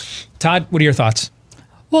environment. Todd, what are your thoughts?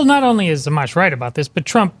 Well, not only is Amash right about this, but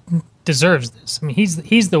Trump deserves this. I mean,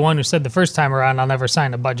 he's the one who said the first time around, "I'll never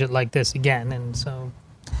sign a budget like this again." And so,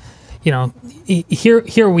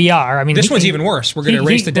 here we are. I mean, this one's even worse. We're going to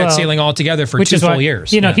erase the debt ceiling altogether for 2 full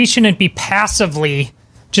years. He shouldn't be passively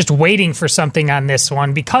just waiting for something on this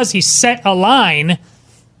one because he set a line.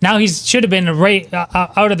 Now he should have been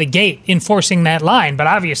out of the gate enforcing that line, but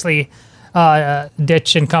obviously,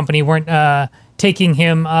 Ditch and company weren't taking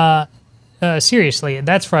him seriously.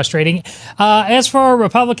 That's frustrating. As for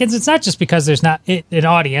Republicans, it's not just because there's not an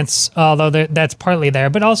audience, although that's partly there,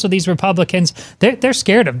 but also these Republicans, they're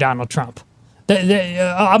scared of Donald Trump.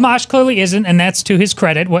 Amash clearly isn't, and that's to his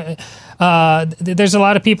credit. There's a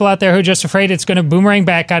lot of people out there who are just afraid it's going to boomerang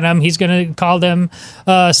back on him. He's going to call them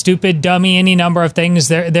stupid, dummy, any number of things.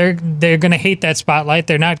 They're going to hate that spotlight.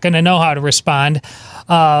 They're not going to know how to respond.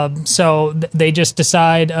 So they just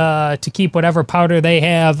decide to keep whatever powder they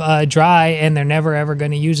have dry, and they're never, ever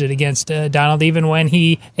going to use it against Donald, even when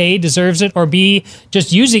he, A, deserves it, or B,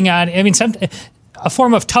 just using a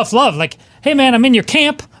form of tough love. Like, hey, man, I'm in your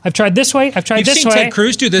camp. I've tried this way. I've tried this way. You've seen Ted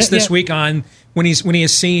Cruz do this week on when he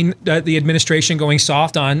has seen the administration going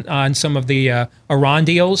soft on some of the Iran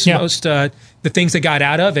deals, most the things that got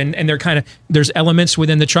out of, and they're kind of, there's elements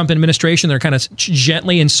within the Trump administration they're kind of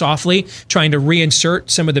gently and softly trying to reinsert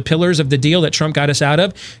some of the pillars of the deal that Trump got us out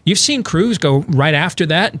of. You've seen Cruz go right after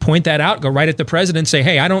that and point that out, go right at the president and say,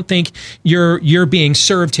 hey, I don't think you're being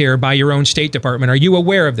served here by your own State Department. Are you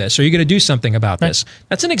aware of this? Are you going to do something about this?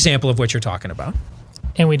 That's an example of what you're talking about.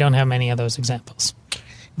 And we don't have many of those examples.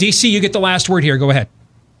 DC, you get the last word here. Go ahead.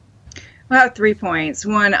 I have 3 points.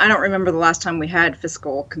 One, I don't remember the last time we had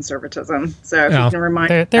fiscal conservatism. So if you can remind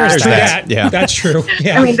me. There's that. Yeah. That's true.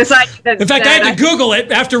 Yeah. I mean, in fact, I had to Google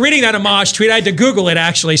it. After reading that Amash tweet, I had to Google it,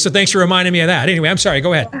 actually. So thanks for reminding me of that. Anyway, I'm sorry.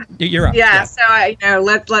 Go ahead. You're up. Yeah.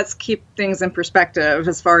 So, let's keep things in perspective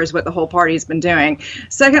as far as what the whole party's been doing.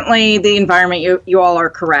 Secondly, the environment, you all are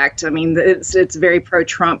correct. I mean, it's very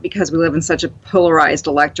pro-Trump because we live in such a polarized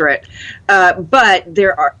electorate. But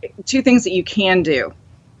there are two things that you can do,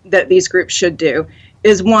 that these groups should do,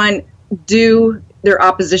 is one, do their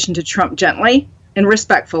opposition to Trump gently and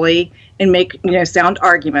respectfully and make sound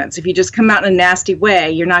arguments. If you just come out in a nasty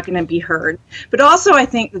way, you're not going to be heard. But also, I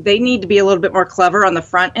think that they need to be a little bit more clever on the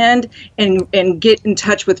front end and get in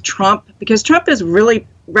touch with Trump, because Trump is really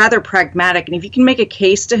rather pragmatic, and if you can make a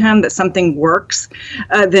case to him that something works,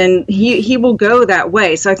 then he will go that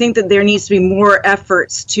way. So I think that there needs to be more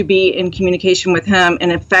efforts to be in communication with him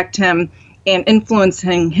and affect him and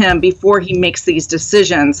influencing him before he makes these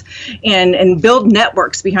decisions, and build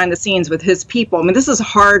networks behind the scenes with his people. I mean, this is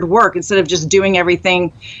hard work. Instead of just doing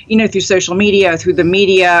everything, through social media, through the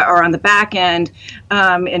media, or on the back end,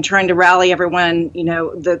 and trying to rally everyone,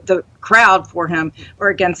 the crowd for him or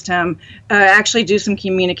against him, actually do some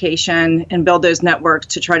communication and build those networks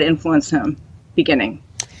to try to influence him beginning.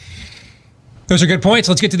 Those are good points.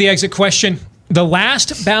 Let's get to the exit question. The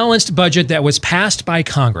last balanced budget that was passed by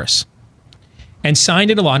Congress and signed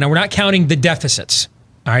into law. Now, we're not counting the deficits,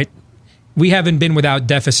 all right? We haven't been without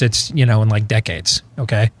deficits, in like decades,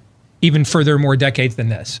 okay? Even more decades than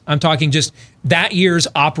this. I'm talking just that year's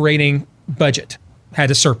operating budget had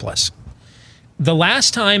a surplus. The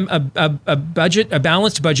last time a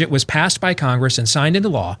balanced budget was passed by Congress and signed into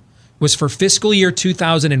law was for fiscal year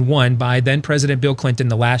 2001 by then President Bill Clinton,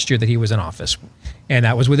 the last year that he was in office. And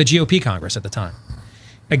that was with a GOP Congress at the time.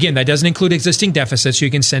 Again, that doesn't include existing deficits. So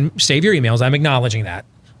you can save your emails. I'm acknowledging that.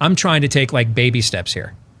 I'm trying to take baby steps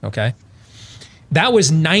here, okay? That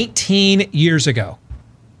was 19 years ago.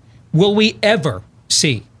 Will we ever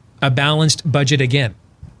see a balanced budget again,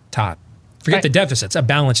 Todd? Forget the deficits, a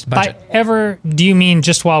balanced budget. By ever, do you mean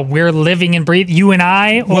just while we're living and breathing, you and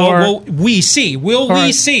I? Or well, we see.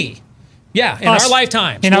 We see? Yeah, in our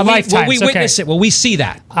lifetimes. In our lifetimes, will we witness it? Will we see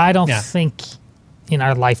that? I don't think in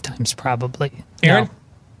our lifetimes, probably. Aaron? No.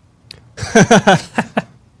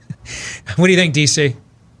 What do you think, DC?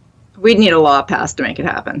 We'd need a law passed to make it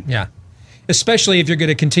happen. Yeah. Especially if you're going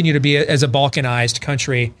to continue to be as a balkanized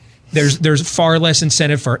country. There's far less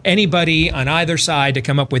incentive for anybody on either side to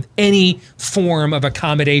come up with any form of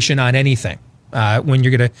accommodation on anything when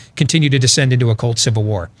you're going to continue to descend into a cold civil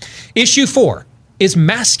war. Issue 4, is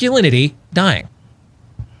masculinity dying?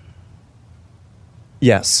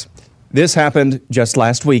 Yes. This happened just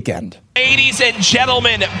last weekend. Ladies and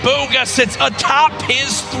gentlemen, Booga sits atop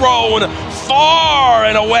his throne, far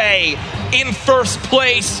and away in first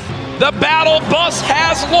place. The battle bus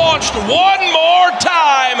has launched one more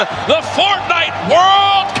time. The Fortnite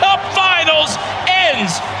World Cup Finals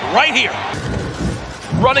ends right here.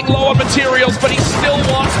 Running low on materials, but he still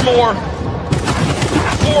wants more.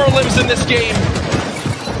 4 lives in this game.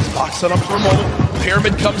 Locks it up for a moment.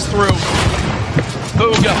 Pyramid comes through.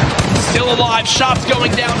 Booga, still alive, shots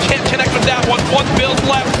going down, can't connect with that one. 1 build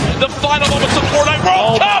left, the final moments of Fortnite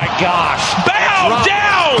World Cup! Oh my gosh! Bow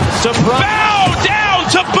down! Bow down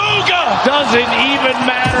to Booga! Doesn't even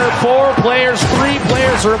matter, 4 players, 3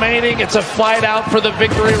 players remaining. It's a fight out for the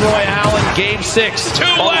victory royale in Game 6. 2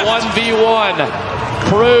 left! 1v1.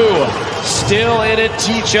 Crew still in it,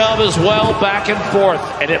 T-Chubb as well, back and forth.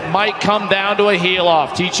 And it might come down to a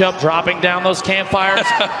heel-off. T-Chubb dropping down those campfires.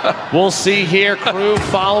 We'll see here, Crew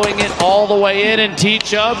following it all the way in, and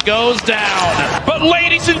T-Chubb goes down. But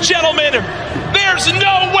ladies and gentlemen, there's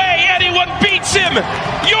no way anyone beats him!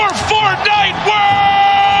 Your Fortnite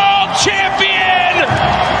World Champion,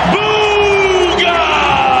 Booga!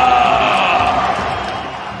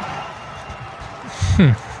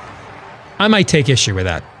 I might take issue with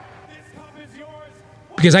that,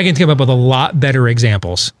 because I can come up with a lot better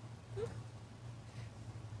examples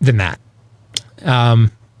than that. I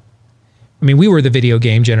mean, we were the video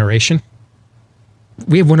game generation.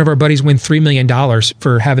 We had one of our buddies win $3 million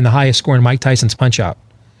for having the highest score in Mike Tyson's Punch-Out.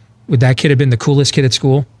 Would that kid have been the coolest kid at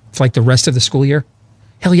school for like the rest of the school year?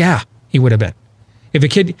 Hell yeah, he would have been. If a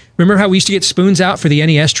kid, remember how we used to get spoons out for the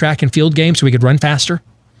NES track and field game so we could run faster?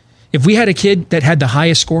 If we had a kid that had the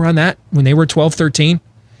highest score on that when they were 12, 13,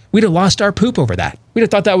 we'd have lost our poop over that. We'd have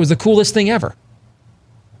thought that was the coolest thing ever.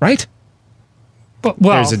 Right? Well,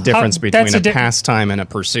 there's a difference between a pastime and a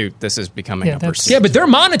pursuit. This is becoming a pursuit. Yeah, but they're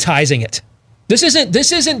monetizing it. This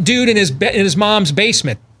isn't dude in his mom's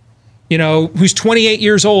basement, who's 28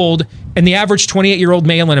 years old, and the average 28-year-old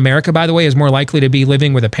male in America, by the way, is more likely to be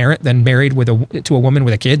living with a parent than married to a woman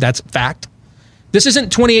with a kid. That's a fact. This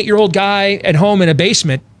isn't 28-year-old guy at home in a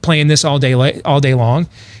basement playing this all day long.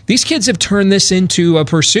 These kids have turned this into a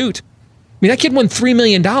pursuit. I mean, that kid won $3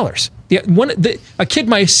 million. A kid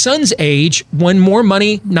my son's age won more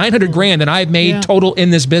money, $900,000, than I've made total in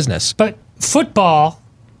this business. But football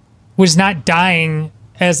was not dying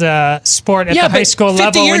as a sport at the high school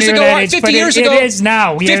level. 50 years ago, it is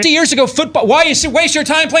now. 50 years ago, football. Why you waste your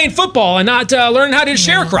time playing football and not learn how to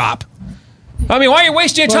sharecrop? I mean, why are you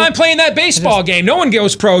wasting your time playing that baseball game? No one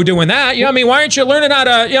goes pro doing that. I mean, why aren't you learning how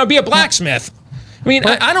to be a blacksmith? I mean,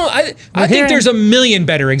 I think there's a million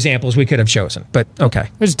better examples we could have chosen, but okay.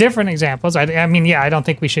 There's different examples. I don't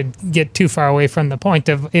think we should get too far away from the point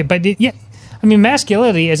of it, but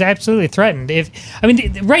masculinity is absolutely threatened.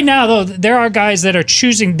 Right now, though, there are guys that are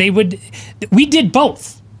choosing, we did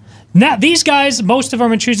both. Now, these guys, most of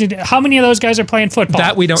them are choosing, how many of those guys are playing football?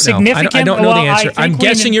 That we don't know. I don't know the answer. I'm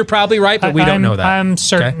guessing you're probably right, but we don't know that. I'm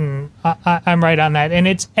certain I'm right on that. And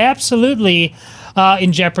it's absolutely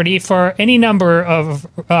in jeopardy for any number of,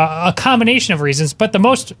 a combination of reasons, but the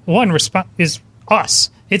most one response is us.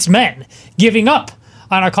 It's men giving up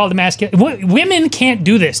on our call to masculinity. Women can't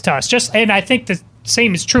do this to us. And I think the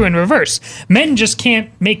same is true in reverse. Men just can't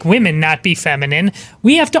make women not be feminine.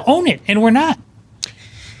 We have to own it, and we're not.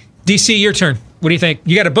 DC, your turn. What do you think?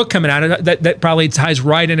 You got a book coming out that probably ties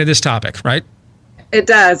right into this topic, right? It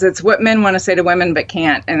does. It's What Men Want to Say to Women But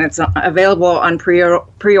Can't, and it's available on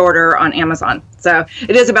pre-order on Amazon. So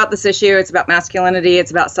it is about this issue. It's about masculinity. It's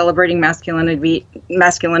about celebrating masculinity.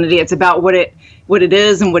 It's about what it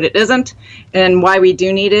is and what it isn't, and why we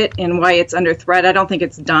do need it, and why it's under threat. I don't think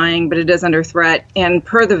it's dying, but it is under threat. And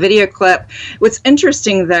per the video clip, what's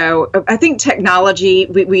interesting, though, I think technology,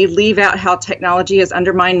 we leave out how technology has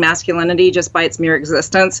undermined masculinity just by its mere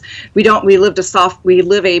existence. We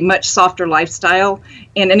live a much softer lifestyle,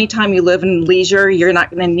 and anytime you live in leisure, you're not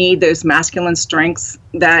going to need those masculine strengths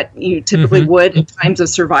that you typically would in times of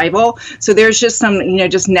survival. So there's just some,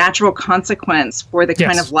 just natural consequence for the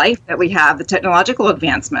kind of life that we have, the technological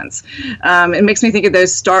advancements. It makes me think of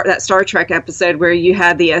that Star Trek episode where you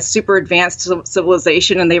had the super advanced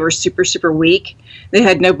civilization and they were super, super weak. They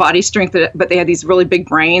had no body strength, but they had these really big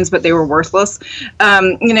brains, but they were worthless.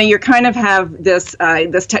 You kind of have this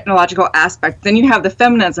technological aspect. Then you have the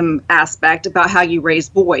feminism aspect about how you raise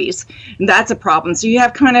boys. And that's a problem. So you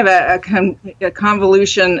have kind of a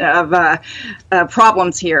convolution of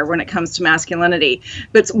problems here when it comes to masculinity.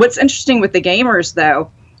 But what's interesting with the gamers, though,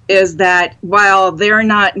 is that while they're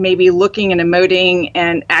not maybe looking and emoting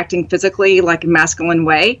and acting physically like a masculine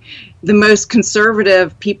way, the most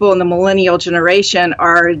conservative people in the millennial generation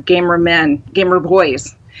are gamer men, gamer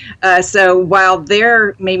boys. So while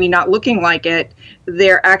they're maybe not looking like it,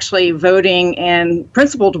 they're actually voting and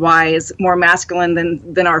principled-wise more masculine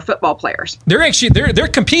than our football players. They're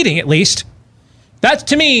competing, at least. That's,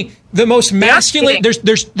 to me, the most masculine.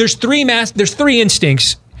 There's three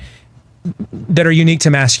instincts that are unique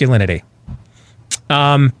to masculinity.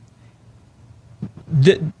 The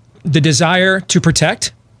desire to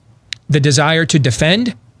protect, the desire to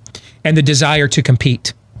defend, and the desire to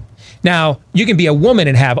compete. Now, you can be a woman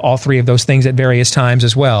and have all three of those things at various times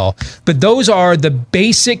as well, but those are the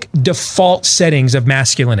basic default settings of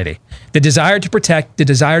masculinity. The desire to protect, the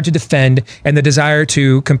desire to defend, and the desire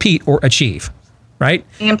to compete or achieve. Right?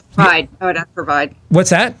 And provide. I would have provide.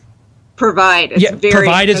 What's that? Provide.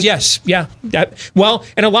 Provide is yes. Yeah. Well,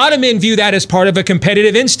 and a lot of men view that as part of a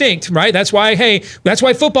competitive instinct, right? That's why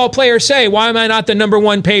football players say, why am I not the number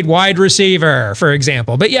one paid wide receiver, for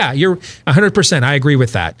example? But yeah, you're 100%. I agree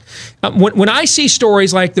with that. When I see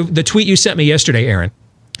stories like the tweet you sent me yesterday, Aaron,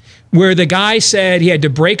 where the guy said he had to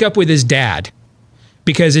break up with his dad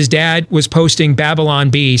because his dad was posting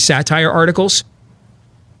Babylon Bee satire articles,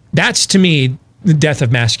 that's, to me, the death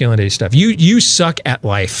of masculinity stuff. You suck at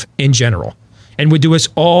life in general, and would do us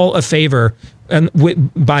all a favor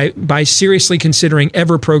by seriously considering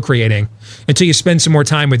ever procreating until you spend some more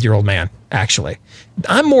time with your old man. Actually,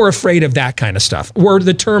 I'm more afraid of that kind of stuff, or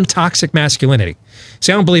the term toxic masculinity.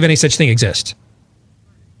 See, I don't believe any such thing exists.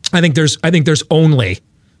 I think there's only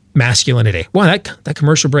masculinity. Wow, that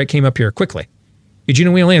commercial break came up here quickly. Did you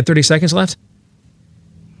know we only had 30 seconds left?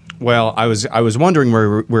 Well, I was wondering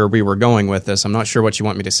where we were going with this. I'm not sure what you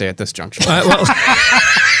want me to say at this juncture. Are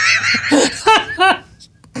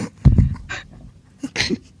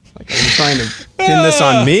you trying to pin this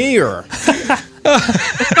on me, or?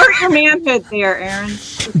 Start your manhood there, Aaron.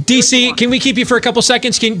 DC, can we keep you for a couple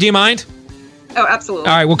seconds? Do you mind? Oh, absolutely.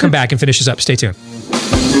 All right, we'll come back and finish this up. Stay tuned.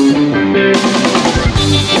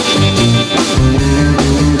 All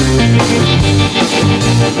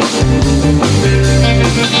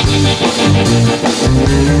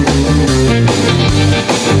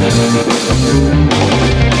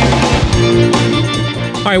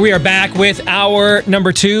right, we are back with hour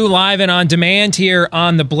number 2, live and on demand here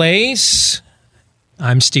on The Blaze.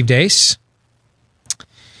 I'm Steve Deace.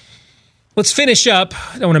 Let's finish up.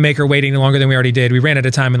 I don't want to make her wait any longer than we already did. We ran out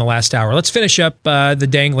of time in the last hour. Let's finish up the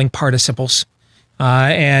dangling participles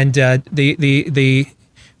and the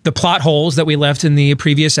plot holes that we left in the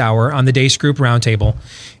previous hour on the Deace Group Roundtable.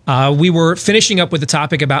 We were finishing up with the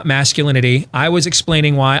topic about masculinity. I was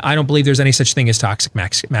explaining why I don't believe there's any such thing as toxic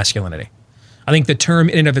masculinity. I think the term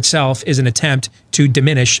in and of itself is an attempt to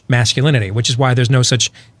diminish masculinity, which is why there's no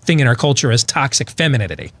such thing in our culture as toxic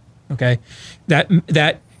femininity. Okay,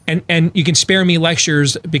 and you can spare me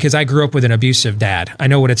lectures because I grew up with an abusive dad. I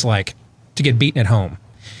know what it's like to get beaten at home.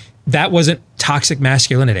 That wasn't toxic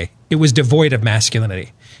masculinity. It was devoid of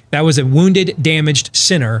masculinity. That was a wounded, damaged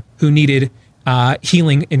sinner who needed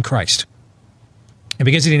healing in Christ. And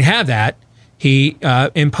because he didn't have that, he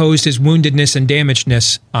imposed his woundedness and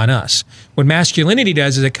damagedness on us. What masculinity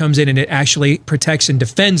does is it comes in and it actually protects and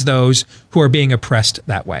defends those who are being oppressed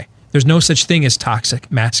that way. There's no such thing as toxic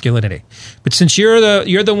masculinity. But since you're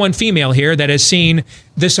the one female here that has seen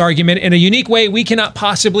this argument in a unique way we cannot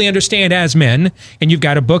possibly understand as men, and you've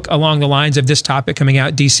got a book along the lines of this topic coming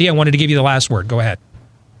out, DC, I wanted to give you the last word. Go ahead.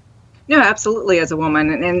 No, absolutely. As a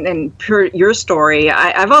woman, and per your story,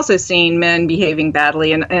 I've also seen men behaving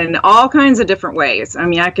badly in all kinds of different ways. I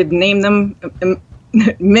mean, I could name them,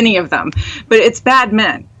 many of them, but it's bad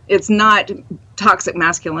men. It's not toxic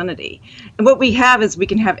masculinity. And what we have is we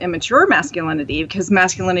can have immature masculinity, because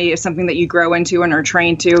masculinity is something that you grow into and are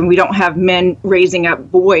trained to, and we don't have men raising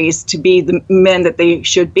up boys to be the men that they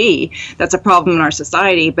should be. That's a problem in our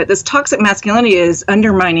society. But this toxic masculinity is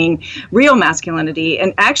undermining real masculinity.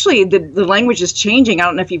 And actually, the language is changing. I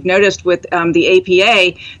don't know if you've noticed with the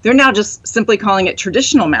APA, they're now just simply calling it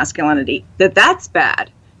traditional masculinity, that's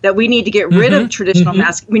bad. That we need to get rid of traditional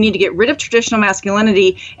we need to get rid of traditional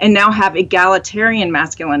masculinity and now have egalitarian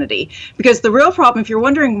masculinity. Because the real problem, if you're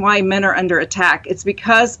wondering why men are under attack, it's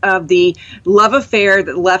because of the love affair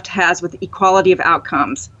that the left has with equality of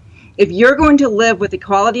outcomes. If you're going to live with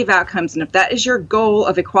equality of outcomes, and if that is your goal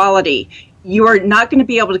of equality, you are not going to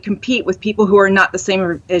be able to compete with people who are not the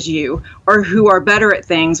same as you, or who are better at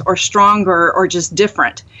things, or stronger, or just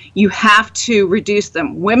different. You have to reduce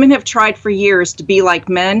them. Women have tried for years to be like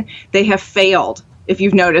men. They have failed. If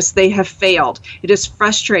you've noticed, they have failed. It has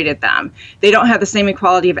frustrated them. They don't have the same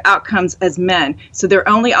equality of outcomes as men. So their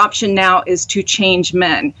only option now is to change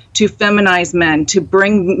men, to feminize men, to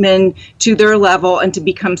bring men to their level and to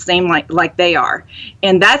become same like they are.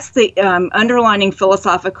 And that's the underlining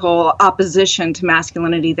philosophical opposition to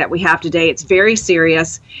masculinity that we have today. It's very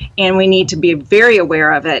serious, and we need to be very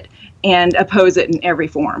aware of it and oppose it in every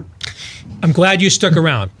form. I'm glad you stuck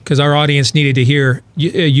around, because our audience needed to hear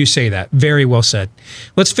you say that. Very well said.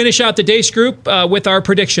 Let's finish out the Deace Group with our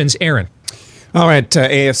predictions. Aaron. All right,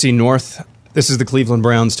 AFC North. This is the Cleveland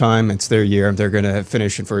Browns' time. It's their year. They're going to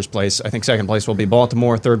finish in first place. I think second place will be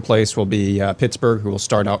Baltimore. Third place will be Pittsburgh, who will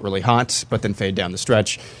start out really hot, but then fade down the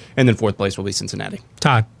stretch. And then fourth place will be Cincinnati.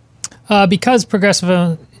 Todd. Because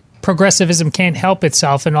progressivism can't help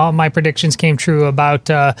itself, and all my predictions came true about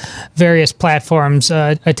various platforms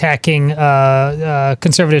attacking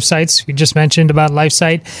conservative sites. We just mentioned about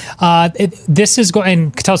LifeSite. This is going,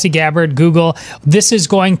 and Tulsi Gabbard, Google, this is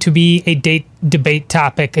going to be a debate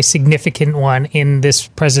topic, a significant one in this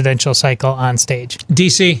presidential cycle on stage.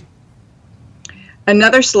 DC.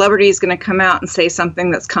 Another celebrity is going to come out and say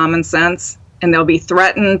something that's common sense, and they'll be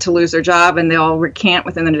threatened to lose their job, and they'll recant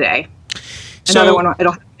within a day. Another one,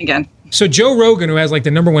 it'll happen again. So Joe Rogan, who has like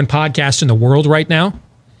the number one podcast in the world right now,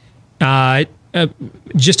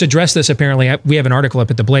 just addressed this. Apparently, we have an article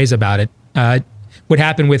up at The Blaze about it. What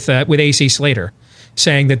happened with AC Slater,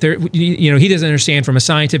 saying that he doesn't understand from a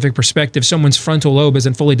scientific perspective, someone's frontal lobe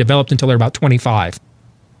isn't fully developed until they're about 25.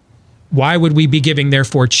 Why would we be giving,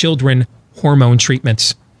 therefore, children hormone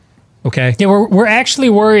treatments? Okay. Yeah, we're actually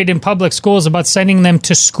worried in public schools about sending them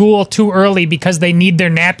to school too early because they need their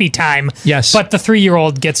nappy time. Yes. But the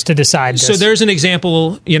 3-year-old gets to decide this. So there's an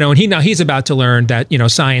example, and he's about to learn that,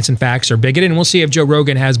 science and facts are bigoted, and we'll see if Joe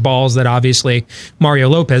Rogan has balls that obviously Mario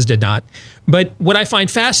Lopez did not. But what I find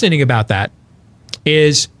fascinating about that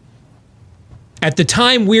is at the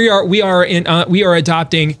time we are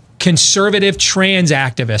adopting conservative trans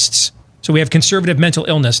activists. So we have conservative mental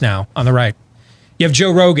illness now on the right. You have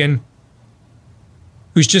Joe Rogan,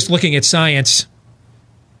 who's just looking at science,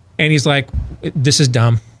 and he's like, this is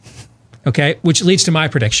dumb. Okay, which leads to my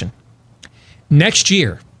prediction. Next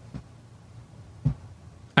year,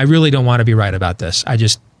 I really don't want to be right about this. I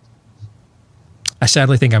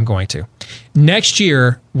sadly think I'm going to. Next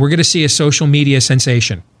year, we're going to see a social media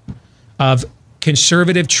sensation of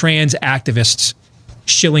conservative trans activists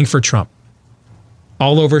shilling for Trump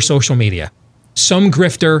all over social media. Some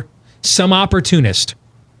grifter, some opportunist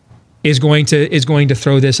is going to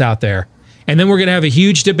throw this out there. And then we're going to have a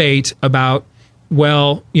huge debate about,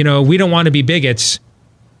 well, we don't want to be bigots.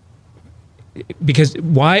 Because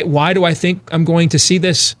why do I think I'm going to see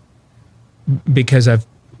this? Because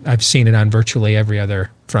I've seen it on virtually every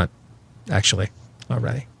other front, actually,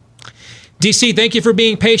 already. DC, thank you for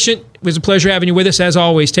being patient. It was a pleasure having you with us, as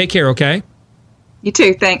always. Take care, okay? You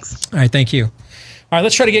too. Thanks. All right, thank you. All right,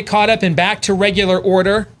 let's try to get caught up and back to regular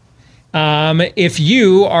order. If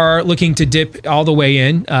you are looking to dip all the way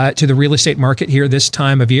in to the real estate market here this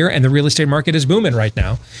time of year, and the real estate market is booming right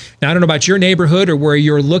now. Now, I don't know about your neighborhood or where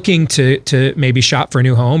you're looking to maybe shop for a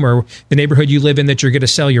new home, or the neighborhood you live in that you're going to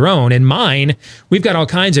sell your own. In mine, we've got all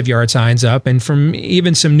kinds of yard signs up, and from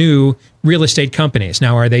even some new real estate companies.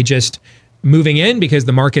 Now, are they just moving in because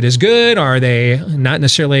the market is good? Are they not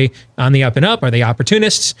necessarily on the up and up? Are they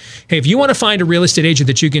opportunists? Hey, if you want to find a real estate agent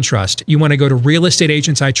that you can trust, you want to go to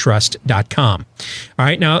realestateagentsitrust.com. All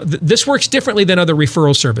right. Now, this works differently than other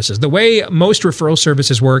referral services. The way most referral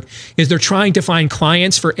services work is they're trying to find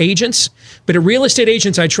clients for agents. But at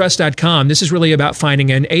realestateagentsitrust.com, this is really about finding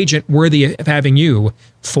an agent worthy of having you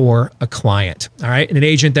for a client. All right. And an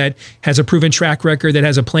agent that has a proven track record, that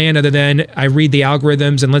has a plan other than I read the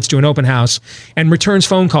algorithms and let's do an open house, and returns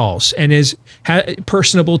phone calls and is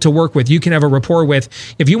personable to work with. You can have a rapport with.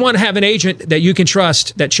 If you want to have an agent that you can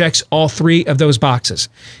trust that checks all three of those boxes,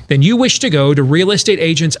 then you wish to go to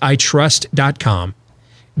realestateagentsitrust.com.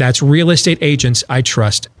 That's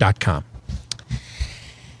realestateagentsitrust.com.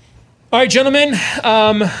 All right, gentlemen,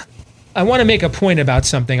 I want to make a point about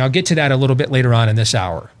something. I'll get to that a little bit later on in this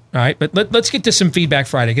hour. All right, but let's get to some Feedback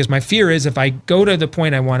Friday, because my fear is if I go to the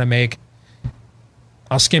point I want to make,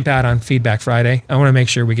 I'll skimp out on Feedback Friday. I want to make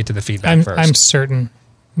sure we get to the feedback first. I'm certain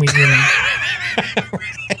we will.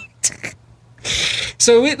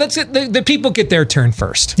 So let's the people get their turn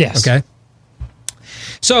first. Yes. Okay.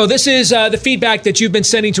 So this is the feedback that you've been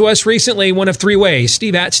sending to us recently, one of three ways: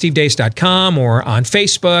 steve@stevedeace.com, or on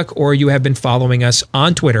Facebook, or you have been following us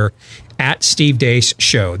on Twitter at Steve Deace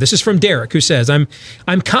Show. This is from Derek, who says, I'm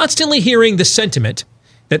constantly hearing the sentiment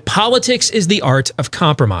that politics is the art of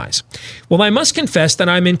compromise. Well, I must confess that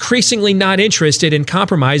I'm increasingly not interested in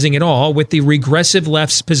compromising at all with the regressive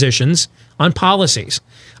left's positions on policies.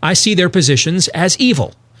 I see their positions as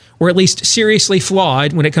evil, or at least seriously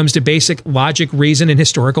flawed when it comes to basic logic, reason, and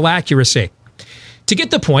historical accuracy. To get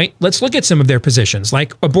the point, let's look at some of their positions,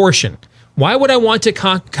 like abortion. Why would I want to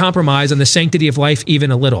compromise on the sanctity of life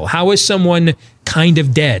even a little? How is someone kind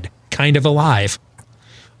of dead, kind of alive?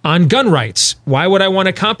 On gun rights, why would I want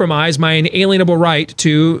to compromise my inalienable right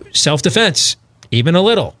to self-defense, even a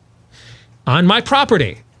little? On my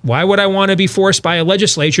property, why would I want to be forced by a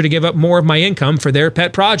legislature to give up more of my income for their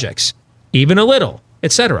pet projects, even a little,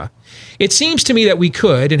 etc.? It seems to me that we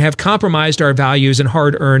could and have compromised our values and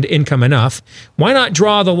hard-earned income enough. Why not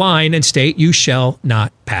draw the line and state you shall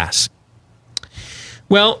not pass?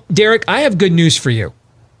 Well, Derek, I have good news for you.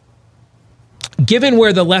 Given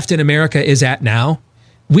where the left in America is at now,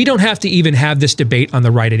 we don't have to even have this debate on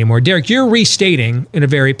the right anymore. Derek, you're restating in a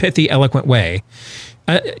very pithy, eloquent way.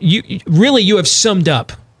 You have summed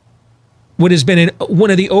up what has been one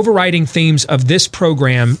of the overriding themes of this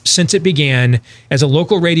program since it began as a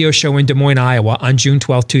local radio show in Des Moines, Iowa on June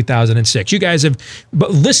 12, 2006. You guys have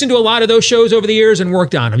listened to a lot of those shows over the years and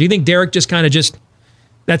worked on them. Do you think Derek just kind of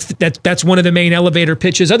that's one of the main elevator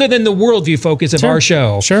pitches, other than the worldview focus of our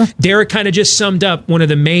show? Sure. Derek kind of just summed up one of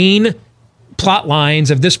the main plot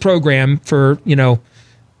lines of this program for,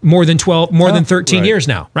 more than 13 years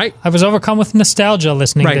now, right? I was overcome with nostalgia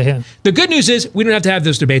listening to him. The good news is we don't have to have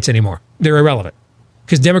those debates anymore. They're irrelevant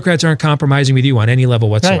because Democrats aren't compromising with you on any level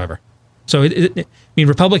whatsoever. Right. So,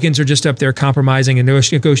 Republicans are just up there compromising and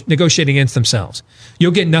negotiating against themselves.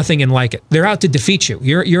 You'll get nothing and like it. They're out to defeat you.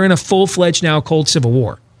 You're in a full-fledged now cold civil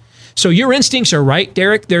war. So your instincts are right,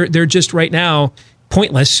 Derek. They're just right now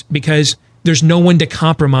pointless because there's no one to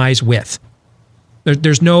compromise with.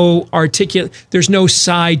 There's no there's no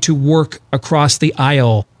side to work across the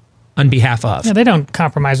aisle on behalf of. Yeah, they don't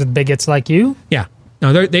compromise with bigots like you. Yeah.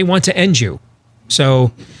 No, they want to end you.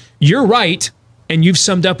 So you're right, and you've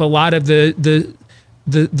summed up a lot of the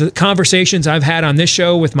conversations I've had on this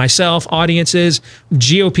show with myself, audiences,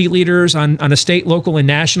 GOP leaders on a state, local, and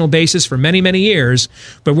national basis for many, many years,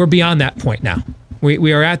 but we're beyond that point now.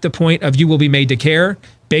 We are at the point of you will be made to care,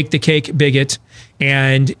 bake the cake, bigot,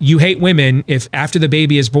 and you hate women if after the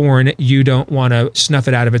baby is born, you don't want to snuff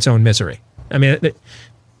it out of its own misery. I mean,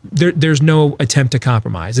 there's no attempt to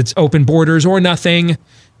compromise. It's open borders or nothing.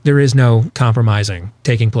 There is no compromising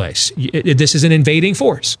taking place. This is an invading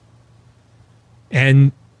force.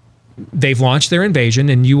 And they've launched their invasion,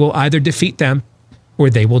 and you will either defeat them or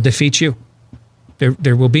they will defeat you.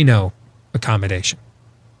 There will be no accommodation.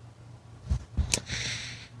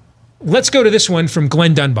 Let's go to this one from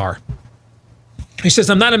Glenn Dunbar. He says,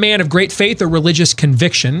 I'm not a man of great faith or religious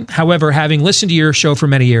conviction. However, having listened to your show for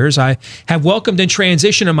many years, I have welcomed and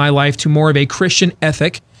transitioned in my life to more of a Christian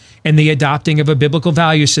ethic and the adopting of a biblical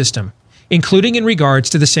value system, including in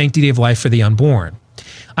regards to the sanctity of life for the unborn.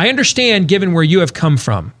 I understand, given where you have come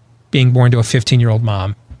from, being born to a 15-year-old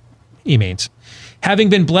mom, he means, having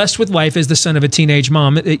been blessed with life as the son of a teenage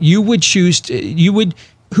mom, that you would choose,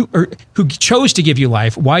 who chose to give you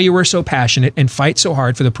life, why you were so passionate and fight so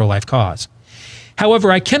hard for the pro-life cause.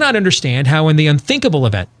 However, I cannot understand how in the unthinkable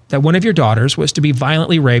event that one of your daughters was to be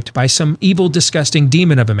violently raped by some evil, disgusting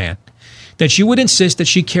demon of a man, that you would insist that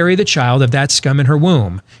she carry the child of that scum in her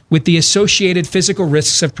womb, with the associated physical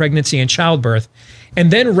risks of pregnancy and childbirth,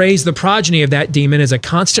 and then raise the progeny of that demon as a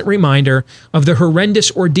constant reminder of the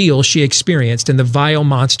horrendous ordeal she experienced and the vile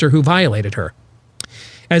monster who violated her.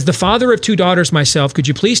 As the father of two daughters myself, could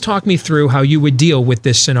you please talk me through how you would deal with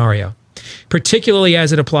this scenario, particularly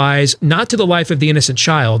as it applies not to the life of the innocent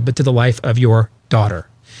child, but to the life of your daughter?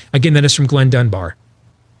 Again, that is from Glenn Dunbar.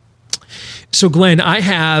 So, Glenn, I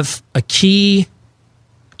have a key,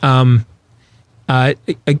 a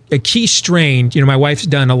key strain. You know, my wife's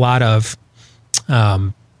done a lot of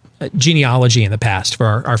genealogy in the past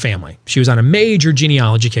for our family. She was on a major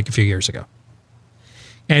genealogy kick a few years ago.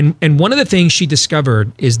 And one of the things she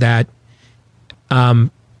discovered is that our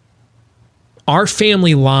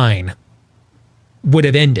family line would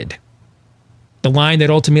have ended. The line that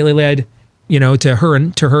ultimately led, to her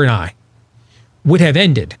and I, would have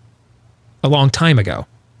ended a long time ago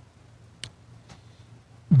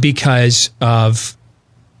because of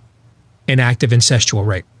an act of incestual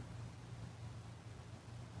rape.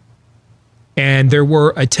 And there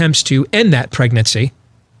were attempts to end that pregnancy,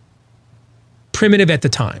 primitive at the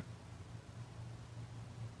time,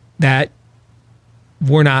 that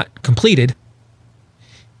were not completed,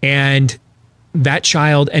 and that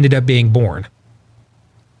child ended up being born.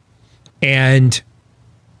 And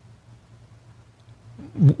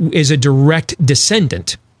is a direct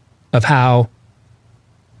descendant of how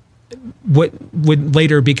what would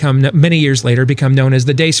later become, many years later, become known as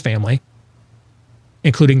the Dace family,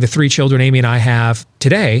 including the three children Amy and I have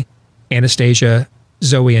today, Anastasia,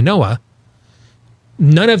 Zoe, and Noah.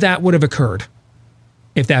 None of that would have occurred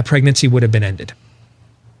if that pregnancy would have been ended.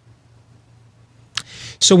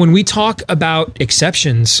 So when we talk about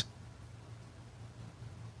exceptions,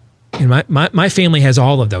 and my family has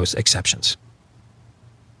all of those exceptions.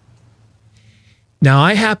 Now,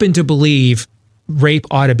 I happen to believe rape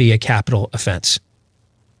ought to be a capital offense.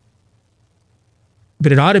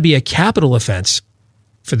 But it ought to be a capital offense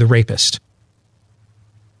for the rapist.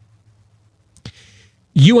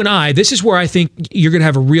 You and I, this is where I think you're going to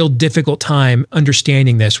have a real difficult time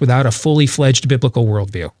understanding this without a fully fledged biblical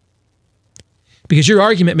worldview. Because your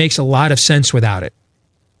argument makes a lot of sense without it.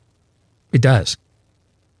 It does.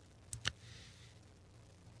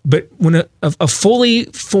 But when a fully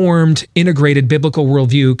formed, integrated biblical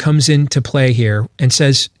worldview comes into play here and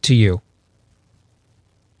says to you,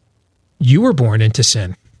 you were born into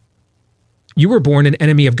sin. You were born an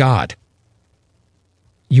enemy of God.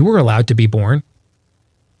 You were allowed to be born.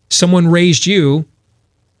 Someone raised you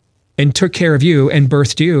and took care of you and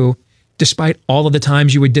birthed you despite all of the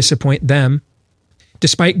times you would disappoint them,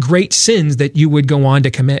 despite great sins that you would go on to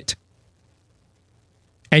commit.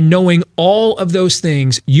 And knowing all of those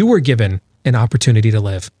things, you were given an opportunity to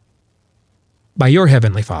live by your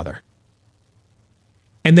Heavenly Father.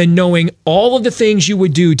 And then knowing all of the things you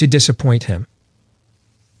would do to disappoint Him.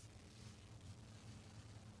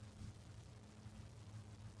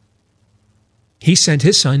 He sent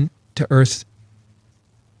His Son to earth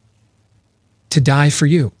to die for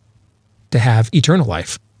you, to have eternal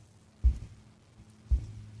life.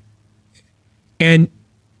 And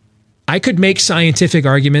I could make scientific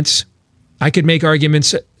arguments. I could make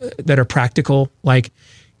arguments that are practical, like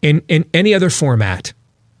in any other format.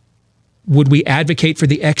 Would we advocate for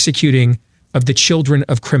the executing of the children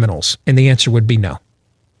of criminals? And the answer would be no.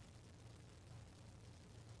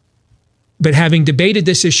 But having debated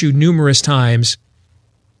this issue numerous times,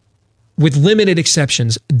 with limited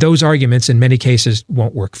exceptions, those arguments in many cases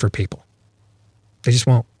won't work for people. They just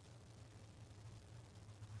won't.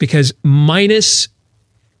 Because minus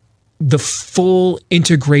the full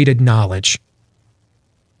integrated knowledge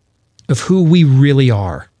of who we really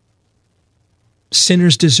are,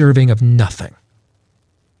 sinners deserving of nothing.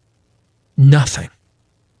 Nothing.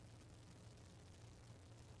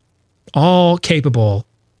 All capable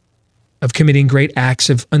of committing great acts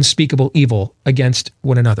of unspeakable evil against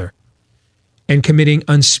one another and committing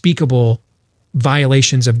unspeakable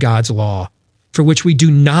violations of God's law for which we do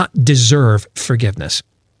not deserve forgiveness.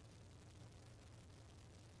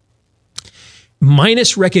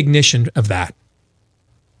 Minus recognition of that,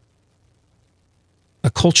 a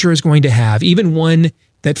culture is going to have, even one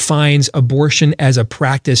that finds abortion as a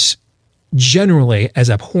practice generally as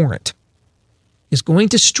abhorrent, is going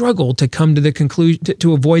to struggle to come to the conclusion,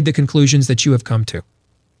 to avoid the conclusions that you have come to.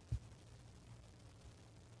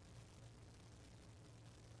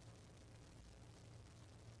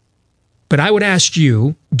 But I would ask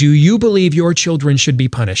you, do you believe your children should be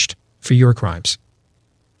punished for your crimes?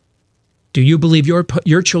 Do you believe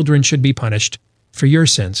your children should be punished for your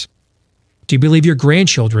sins? Do you believe your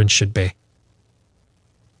grandchildren should be?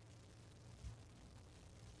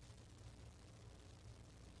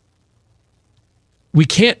 We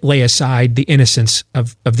can't lay aside the innocence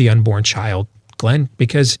of the unborn child, Glenn,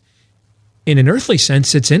 because in an earthly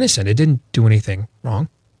sense, it's innocent. It didn't do anything wrong.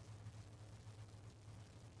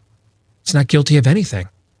 It's not guilty of anything.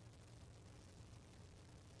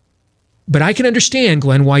 But I can understand,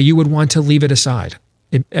 Glenn, why you would want to leave it aside.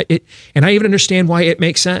 And I even understand why it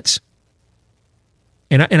makes sense.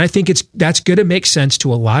 And I think that's going to make sense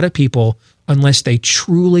to a lot of people unless they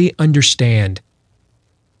truly understand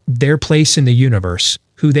their place in the universe,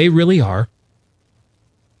 who they really are,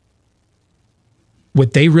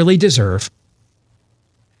 what they really deserve,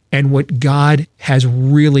 and what God has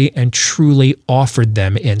really and truly offered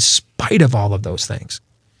them in spite of all of those things.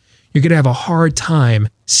 You're going to have a hard time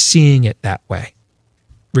seeing it that way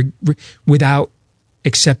without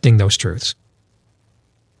accepting those truths.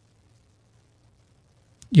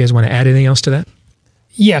 You guys want to add anything else to that?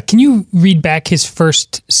 Yeah, can you read back his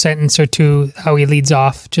first sentence or two, how he leads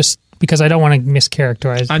off, just because I don't want to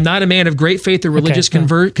mischaracterize. I'm not a man of great faith or religious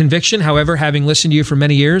conviction. However, having listened to you for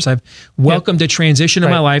many years, I've welcomed a transition in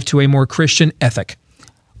my life to a more Christian ethic.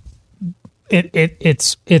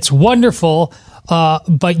 It's wonderful,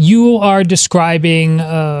 but you are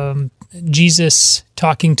describing Jesus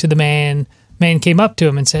talking to the man. Man came up to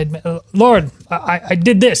him and said, Lord, I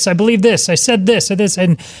did this, I believe this, I said this,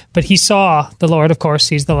 but he saw the Lord, of course,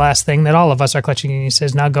 sees the last thing that all of us are clutching, and he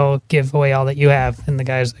says, now go give away all that you have. And the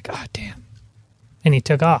guy's like, oh, damn. And he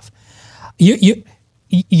took off.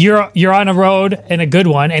 You're on a road, and a good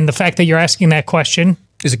one, and the fact that you're asking that question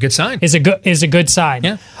is a good sign. Is a good sign.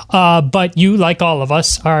 Yeah. But you, like all of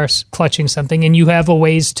us, are clutching something, and you have a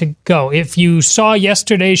ways to go. If you saw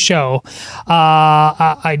yesterday's show,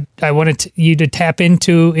 I wanted you to tap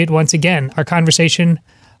into it once again. Our conversation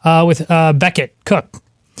with Beckett Cook.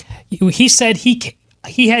 He said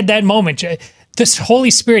he had that moment. This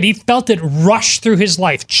Holy Spirit, he felt it rush through his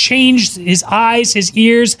life, changed his eyes, his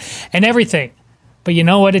ears, and everything. But you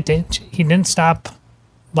know what it did? He didn't stop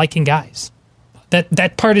liking guys.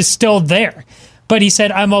 That part is still there. But he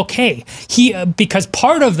said, I'm okay. Because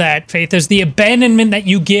part of that, Faith, is the abandonment that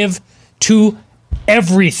you give to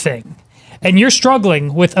everything. And you're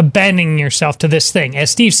struggling with abandoning yourself to this thing.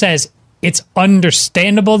 As Steve says, it's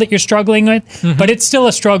understandable that you're struggling with, but it's still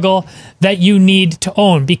a struggle that you need to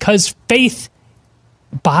own. Because faith,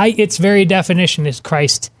 by its very definition, is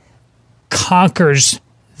Christ conquers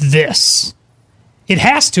this. It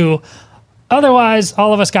has to. Otherwise,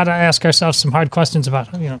 all of us got to ask ourselves some hard questions about,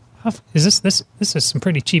 is this is some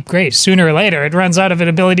pretty cheap grace. Sooner or later, it runs out of an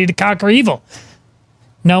ability to conquer evil.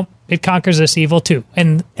 No, it conquers this evil too.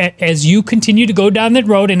 And as you continue to go down that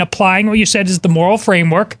road and applying what you said is the moral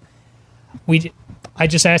framework, I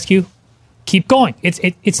just ask you, keep going.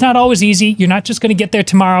 It's not always easy. You're not just going to get there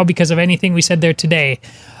tomorrow because of anything we said there today.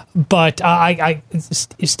 But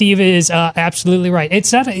Steve is absolutely right.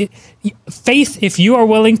 It's not faith. If you are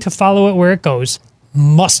willing to follow it where it goes,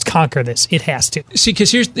 must conquer this. It has to. See,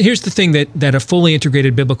 because here's the thing that a fully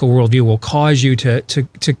integrated biblical worldview will cause you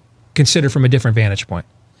to consider from a different vantage point.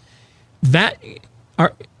 That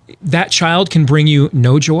child can bring you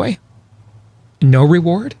no joy, no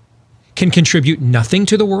reward, can contribute nothing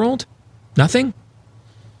to the world, nothing.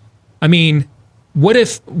 I mean, what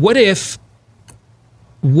if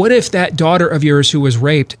that daughter of yours who was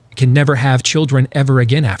raped can never have children ever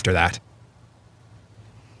again after that?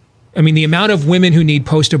 I mean, the amount of women who need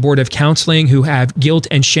post-abortive counseling, who have guilt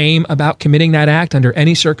and shame about committing that act under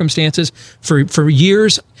any circumstances for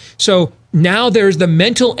years. So now there's the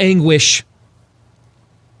mental anguish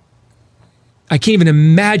I can't even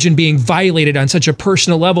imagine being violated on such a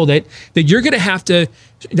personal level that you're going to have to,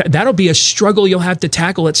 that'll be a struggle you'll have to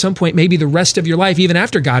tackle at some point, maybe the rest of your life, even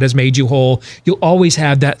after God has made you whole. You'll always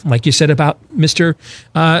have that, like you said about Mr.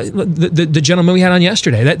 The gentleman we had on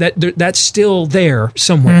yesterday, that's still there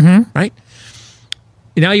somewhere, right?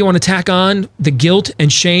 Now you want to tack on the guilt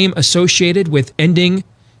and shame associated with ending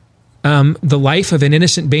the life of an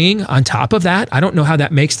innocent being on top of that. I don't know how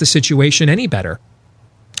that makes the situation any better.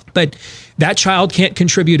 But that child can't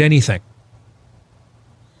contribute anything.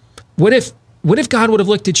 What if God would have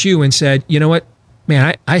looked at you and said, you know what,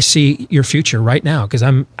 man, I see your future right now because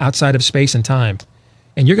I'm outside of space and time.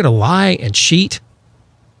 And you're going to lie and cheat.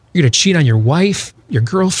 You're going to cheat on your wife, your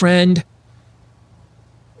girlfriend.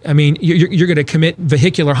 I mean, you're going to commit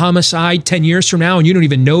vehicular homicide 10 years from now and you don't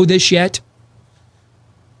even know this yet.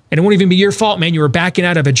 And it won't even be your fault, man. You were backing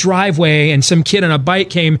out of a driveway and some kid on a bike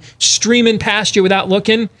came streaming past you without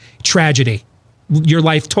looking. Tragedy. Your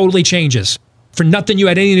life totally changes for nothing you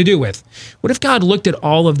had anything to do with. What if God looked at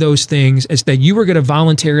all of those things as that you were going to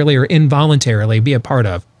voluntarily or involuntarily be a part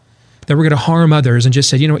of, that were going to harm others and just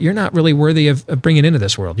said, you know what, you're not really worthy of bringing into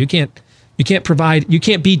this world. You can't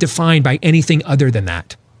be defined by anything other than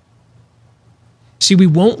that. See, we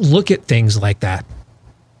won't look at things like that.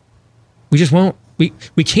 We just won't.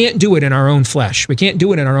 We can't do it in our own flesh. We can't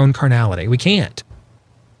do it in our own carnality. We can't.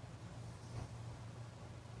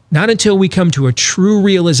 Not until we come to a true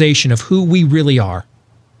realization of who we really are,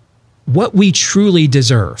 what we truly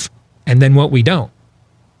deserve, and then what we don't.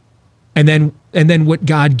 And then what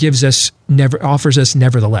God gives us offers us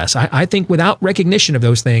nevertheless. I think without recognition of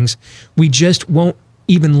those things, we just won't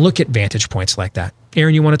even look at vantage points like that.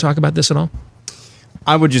 Aaron, you want to talk about this at all?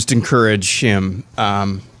 I would just encourage him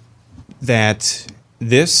that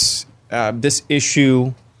this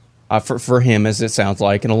issue for him, as it sounds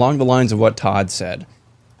like, and along the lines of what Todd said,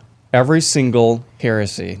 every single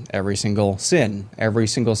heresy, every single sin,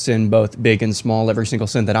 both big and small, every single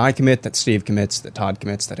sin that I commit, that Steve commits, that Todd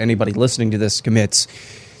commits, that anybody listening to this commits,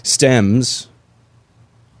 stems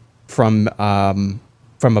from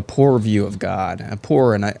a poor view of God. A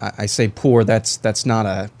poor, and I say poor, that's not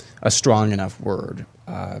a strong enough word.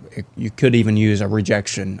 You could even use a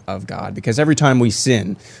rejection of God, because every time we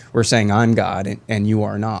sin, we're saying, I'm God and you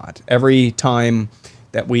are not. Every time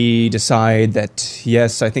that we decide that,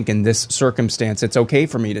 yes, I think in this circumstance, it's okay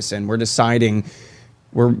for me to sin, we're deciding,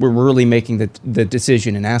 we're really making the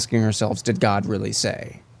decision and asking ourselves, did God really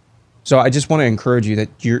say? So I just want to encourage you that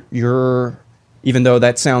you're even though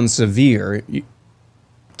that sounds severe,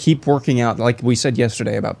 keep working out, like we said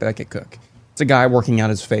yesterday about Beckett Cook. It's a guy working out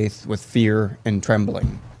his faith with fear and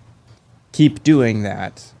trembling. Keep doing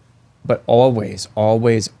that, but always,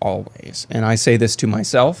 always, always, and I say this to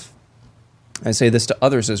myself, I say this to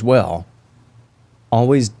others as well,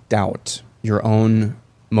 always doubt your own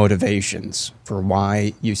motivations for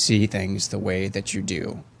why you see things the way that you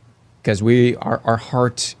do. Because our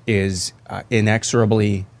heart is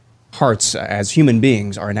hearts as human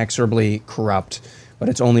beings are inexorably corrupt, but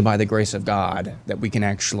it's only by the grace of God that we can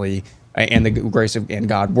actually, and the grace of and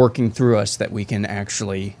God working through us, that we can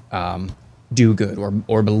actually do good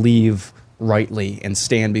or believe rightly and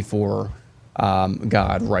stand before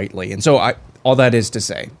God rightly. And so all that is to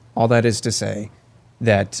say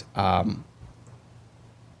that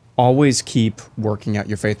always keep working out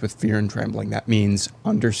your faith with fear and trembling. That means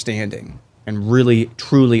understanding and really,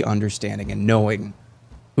 truly understanding and knowing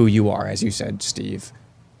who you are, as you said, Steve,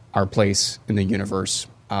 our place in the universe.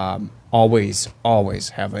 Always, always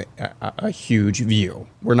have a huge view.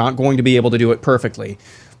 We're not going to be able to do it perfectly,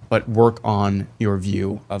 but work on your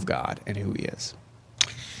view of God and who he is.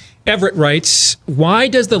 Everett writes, why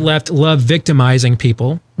does the left love victimizing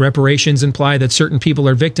people? Reparations imply that certain people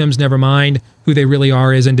are victims, never mind who they really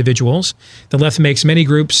are as individuals. The left makes many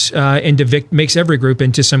groups makes every group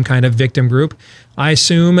into some kind of victim group. I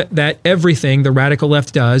assume that everything the radical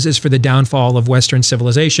left does is for the downfall of Western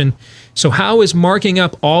civilization. So how is marking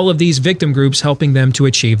up all of these victim groups helping them to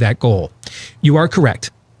achieve that goal? You are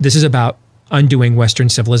correct. This is about undoing Western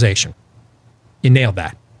civilization. You nailed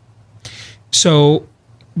that. So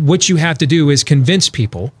what you have to do is convince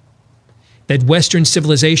people that Western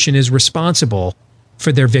civilization is responsible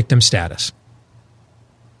for their victim status.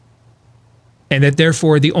 And that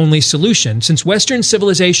therefore the only solution, since Western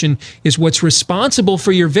civilization is what's responsible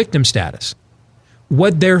for your victim status,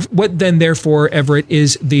 what then therefore, Everett,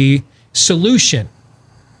 is the solution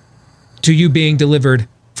to you being delivered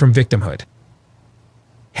from victimhood?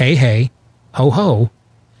 Hey, hey, ho, ho,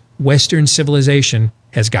 Western civilization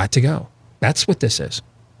has got to go. That's what this is.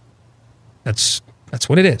 That's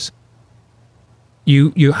what it is.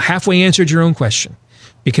 You halfway answered your own question.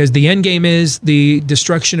 because the end game is the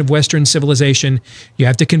destruction of Western civilization. You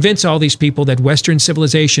have to convince all these people that Western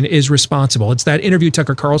civilization is responsible. It's that interview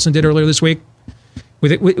Tucker Carlson did earlier this week.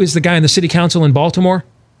 It was the guy in the city council in Baltimore.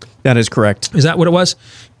 That is correct. Is that what it was?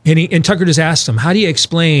 And Tucker just asked him, how do you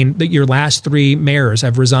explain that your last 3 mayors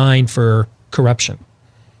have resigned for corruption?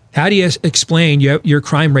 How do you explain your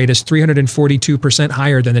crime rate is 342%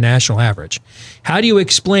 higher than the national average? How do you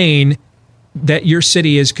explain that your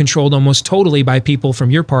city is controlled almost totally by people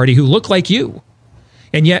from your party who look like you?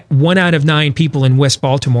 And yet 1 out of 9 people in West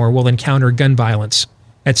Baltimore will encounter gun violence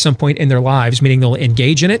at some point in their lives, meaning they'll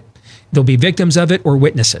engage in it, they'll be victims of it, or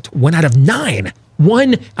witness it. 1 out of 9.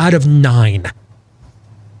 1 out of 9.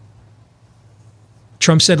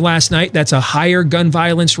 Trump said last night that's a higher gun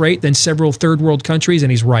violence rate than several third world countries,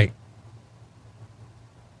 and he's right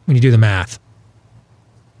when you do the math.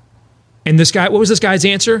 And this guy, what was this guy's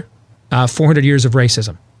answer? 400 years of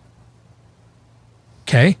racism.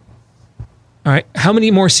 Okay. All right. How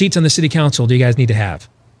many more seats on the city council do you guys need to have?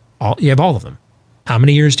 You have all of them. How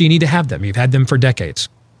many years do you need to have them? You've had them for decades.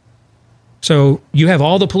 So you have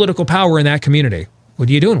all the political power in that community. What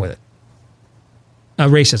are you doing with it?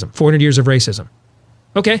 Racism. 400 years of racism.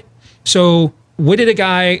 Okay. So what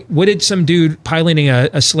did some dude piloting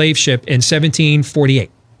a slave ship in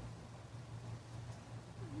 1748?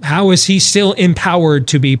 How is he still empowered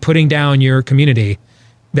to be putting down your community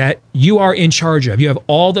that you are in charge of? You have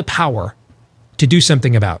all the power to do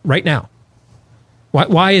something about right now.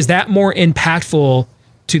 Why is that more impactful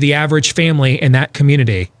to the average family in that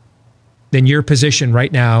community than your position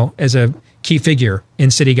right now as a key figure in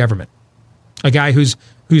city government? A guy who's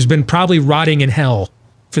been probably rotting in hell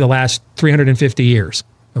for the last 350 years,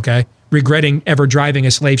 okay? Regretting ever driving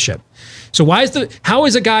a slave ship. So how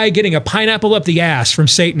is a guy getting a pineapple up the ass from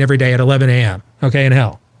Satan every day at 11 a.m., okay, in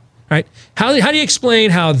hell, right? How do you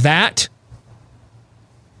explain how that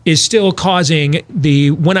is still causing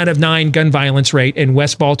the 1 out of 9 gun violence rate in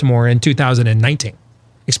West Baltimore in 2019?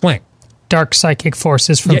 Explain. Dark psychic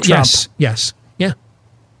forces from Trump. Yes.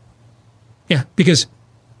 Yeah, because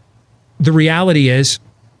the reality is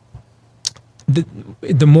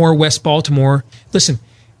the more West Baltimore, listen,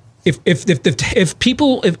 if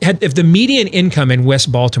the median income in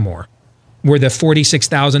West Baltimore were the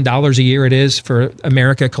 $46,000 a year it is for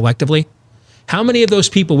America collectively, how many of those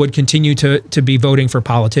people would continue to be voting for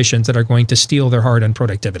politicians that are going to steal their hard-earned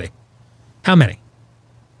productivity? How many?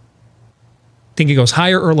 Think it goes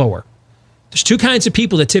higher or lower? There's 2 kinds of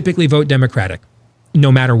people that typically vote Democratic,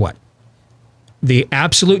 no matter what. The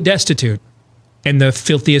absolute destitute and the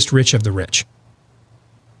filthiest rich of the rich.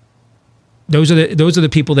 Those are the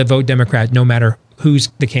people that vote Democrat, no matter who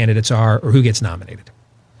the candidates are or who gets nominated.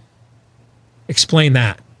 Explain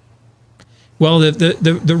that. Well,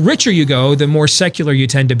 the richer you go, the more secular you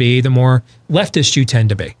tend to be, the more leftist you tend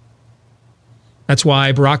to be. That's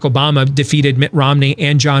why Barack Obama defeated Mitt Romney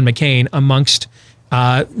and John McCain amongst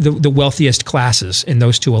the wealthiest classes in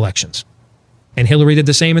those 2 elections. And Hillary did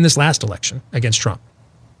the same in this last election against Trump.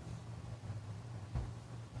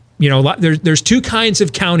 You know, there's 2 kinds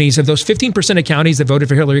of counties. Of those 15% of counties that voted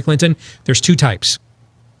for Hillary Clinton, there's 2 types.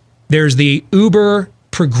 There's the uber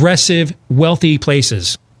progressive wealthy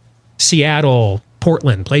places, Seattle,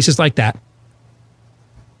 Portland, places like that,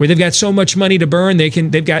 where they've got so much money to burn,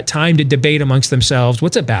 they've got time to debate amongst themselves.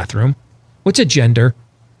 What's a bathroom? What's a gender?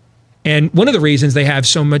 And one of the reasons they have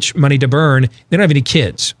so much money to burn, they don't have any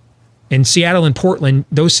kids. In Seattle and Portland,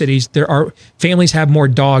 those cities, families have more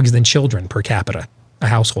dogs than children per capita. A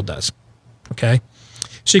household does. Okay.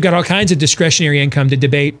 So you've got all kinds of discretionary income to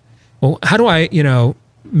debate. Well, how do I,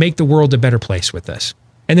 make the world a better place with this?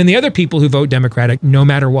 And then the other people who vote Democratic, no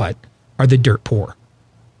matter what, are the dirt poor.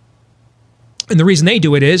 And the reason they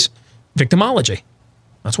do it is victimology.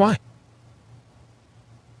 That's why.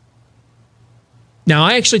 Now,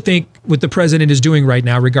 I actually think what the president is doing right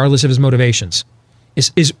now, regardless of his motivations,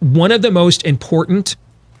 is one of the most important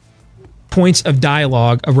points of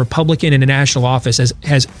dialogue a Republican in a national office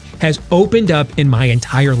has opened up in my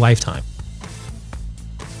entire lifetime.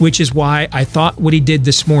 Which is why I thought what he did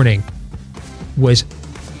this morning was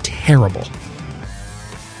terrible.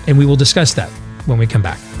 And we will discuss that when we come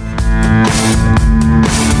back.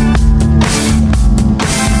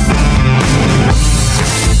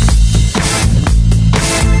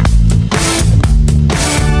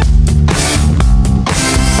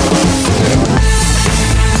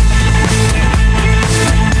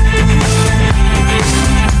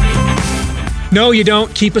 No, you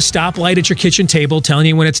don't keep a stoplight at your kitchen table telling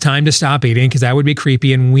you when it's time to stop eating, because that would be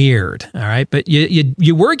creepy and weird. All right. But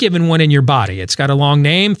you were given one in your body. It's got a long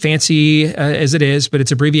name, fancy as it is, but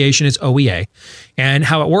its abbreviation is OEA. And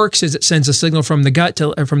how it works is it sends a signal from the gut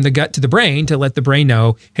to the brain to let the brain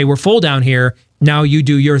know, hey, we're full down here. Now you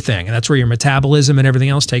do your thing. And that's where your metabolism and everything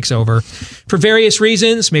else takes over. For various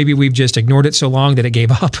reasons, maybe we've just ignored it so long that it gave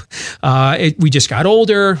up. We just got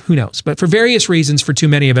older. Who knows? But for various reasons, for too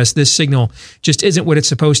many of us, this signal just isn't what it's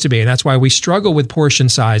supposed to be. And that's why we struggle with portion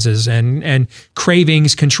sizes and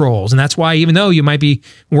cravings controls. And that's why, even though you might be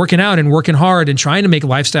working out and working hard and trying to make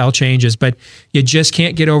lifestyle changes, but you just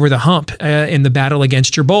can't get over the hump in the battle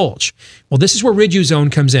against your bulge. Well, this is where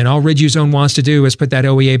Riduzone comes in. All Riduzone wants to do is put that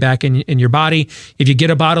OEA back in your body. If you get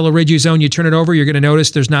a bottle of Riduzone, you turn it over, you're going to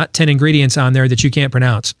notice there's not 10 ingredients on there that you can't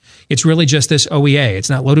pronounce. It's really just this OEA. It's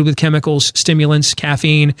not loaded with chemicals, stimulants,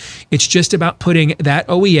 caffeine. It's just about putting that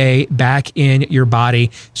OEA back in your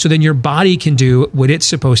body so then your body can do what it's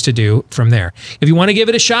supposed to do from there. If you want to give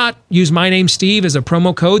it a shot, use my name, Steve, as a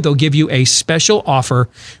promo code. They'll give you a special offer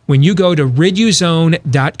when you go to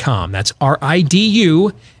riduzone.com. That's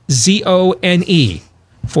RIDUZONE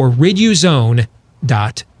for riduzone.com.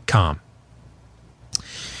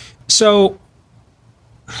 So,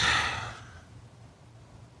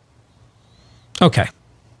 okay.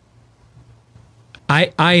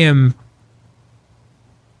 I'm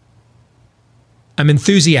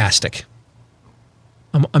enthusiastic.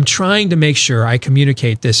 I'm trying to make sure I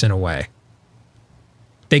communicate this in a way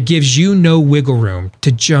that gives you no wiggle room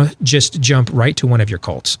to just jump right to one of your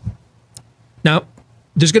cults. Now,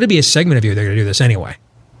 there's going to be a segment of you that are going to do this anyway.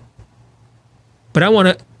 But I want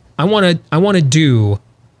to do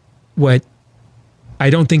what I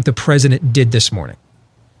don't think the president did this morning.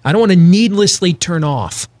 I don't want to needlessly turn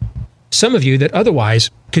off some of you that otherwise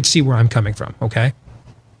could see where I'm coming from, okay?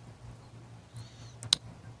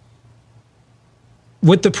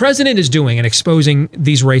 What the president is doing in exposing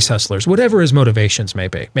these race hustlers, whatever his motivations may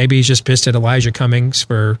be, maybe he's just pissed at Elijah Cummings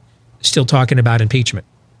for still talking about impeachment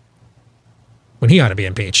when he ought to be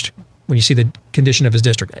impeached, when you see the condition of his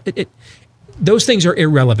district. Those things are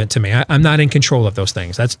irrelevant to me. I'm not in control of those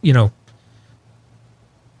things. That's,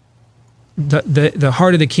 the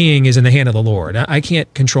heart of the king is in the hand of the Lord. I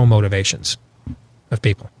can't control motivations of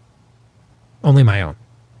people. Only my own.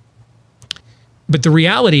 But the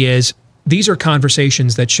reality is, these are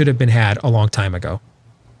conversations that should have been had a long time ago.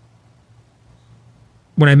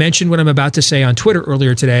 When I mentioned what I'm about to say on Twitter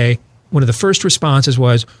earlier today, one of the first responses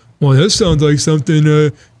was, well, that sounds like something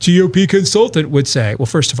a GOP consultant would say. Well,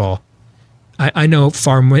 first of all, I know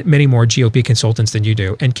many more GOP consultants than you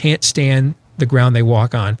do and can't stand the ground they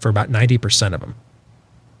walk on for about 90% of them.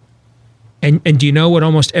 And do you know what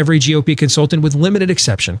almost every GOP consultant, with limited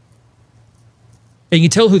exception, and you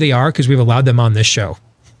can tell who they are because we've allowed them on this show,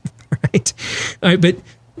 right? But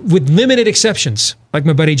with limited exceptions, like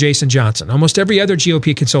my buddy Jason Johnson, almost every other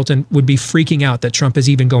GOP consultant would be freaking out that Trump is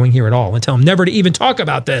even going here at all and tell him never to even talk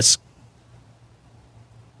about this.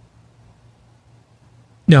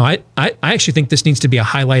 No, I actually think this needs to be a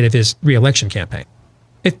highlight of his re-election campaign,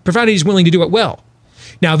 provided he's willing to do it well.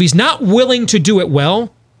 Now, if he's not willing to do it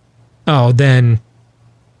well, then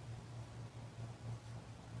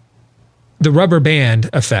the rubber band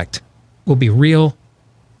effect will be real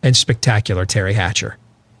and spectacular, Terry Hatcher,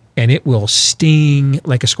 and it will sting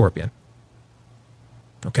like a scorpion.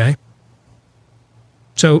 Okay?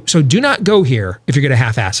 So do not go here if you're going to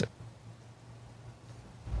half-ass it.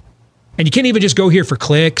 And you can't even just go here for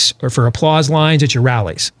clicks or for applause lines at your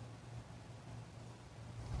rallies.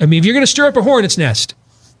 I mean, if you're going to stir up a hornet's nest,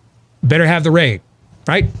 better have the raid,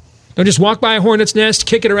 right? Don't just walk by a hornet's nest,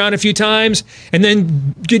 kick it around a few times, and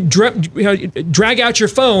then drag out your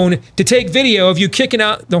phone to take video of you kicking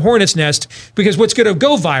out the hornet's nest, because what's going to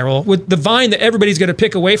go viral, with the vine that everybody's going to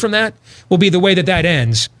pick away from that, will be the way that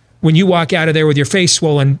ends when you walk out of there with your face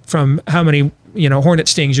swollen from how many hornet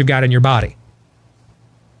stings you've got in your body.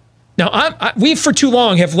 Now, we for too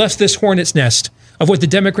long have left this hornet's nest of what the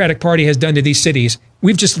Democratic Party has done to these cities.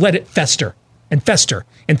 We've just let it fester and fester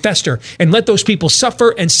and fester and let those people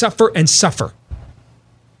suffer and suffer and suffer.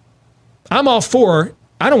 I'm all for,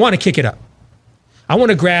 I don't want to kick it up. I want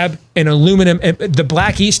to grab an aluminum, the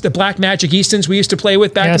Black Magic Eastons we used to play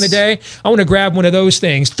with back in the day. I want to grab one of those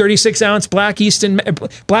things, 36-ounce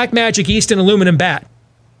Black Magic Easton aluminum bat.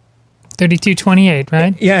 3228,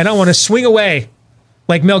 right? Yeah, and I want to swing away.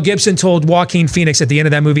 Like Mel Gibson told Joaquin Phoenix at the end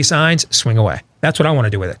of that movie Signs, swing away. That's what I want to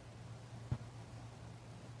do with it.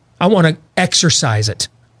 I want to exercise it,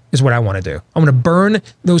 is what I want to do. I want to burn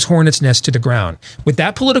those hornets' nests to the ground. What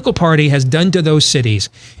that political party has done to those cities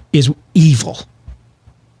is evil.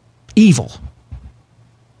 Evil.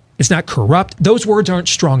 It's not corrupt. Those words aren't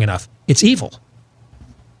strong enough. It's evil.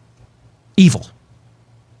 Evil.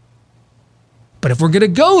 But if we're going to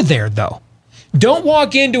go there, though, don't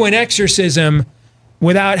walk into an exorcism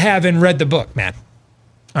without having read the book, man.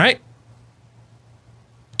 All right?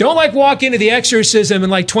 Don't walk into the exorcism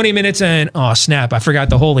in 20 minutes and, oh, snap, I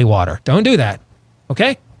forgot the holy water. Don't do that.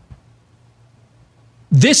 Okay?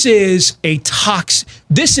 This is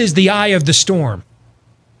this is the eye of the storm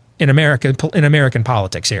in American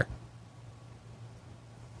politics here.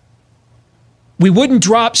 We wouldn't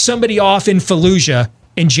drop somebody off in Fallujah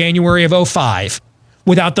in January of 2005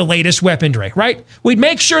 without the latest weaponry, right? We'd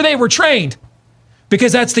make sure they were trained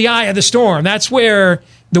because that's the eye of the storm. That's where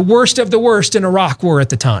the worst of the worst in Iraq were at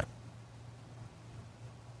the time.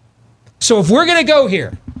 So if we're going to go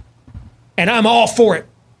here, and I'm all for it,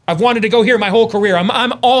 I've wanted to go here my whole career.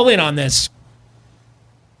 I'm all in on this.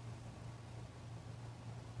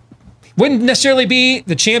 Wouldn't necessarily be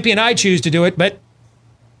the champion I choose to do it, but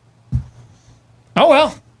oh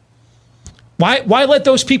well. Why let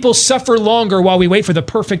those people suffer longer while we wait for the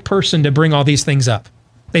perfect person to bring all these things up?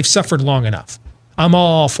 They've suffered long enough. I'm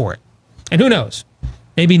all for it. And who knows?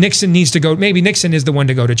 Maybe Nixon needs to go. Maybe Nixon is the one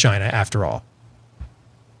to go to China after all.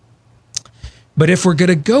 But if we're going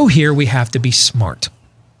to go here, we have to be smart.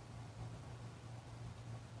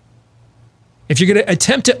 If you're going to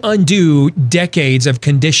attempt to undo decades of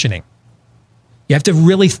conditioning, you have to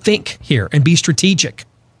really think here and be strategic.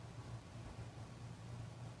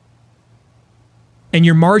 And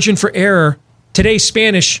your margin for error, today's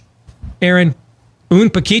Spanish, Aaron, un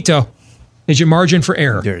poquito, is your margin for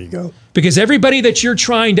error. There you go. Because everybody that you're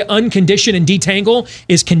trying to uncondition and detangle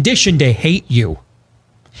is conditioned to hate you.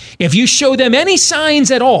 If you show them any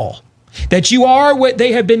signs at all that you are what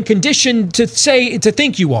they have been conditioned to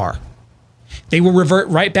think you are, they will revert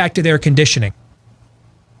right back to their conditioning.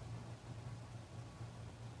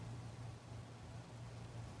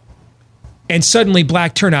 And suddenly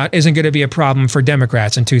black turnout isn't going to be a problem for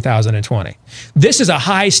Democrats in 2020. This is a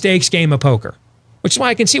high-stakes game of poker, which is why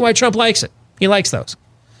I can see why Trump likes it. He likes those.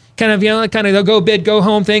 Kind of the go bid, go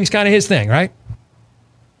home thing's kind of his thing, right?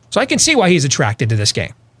 So I can see why he's attracted to this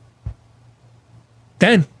game.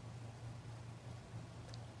 Then,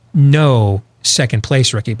 no second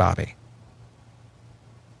place, Ricky Bobby.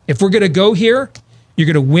 If we're going to go here, you're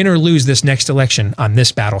going to win or lose this next election on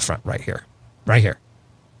this battlefront right here. Right here.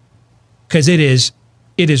 Because it is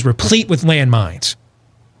replete with landmines.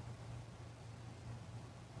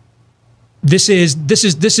 This is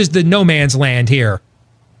the no man's land here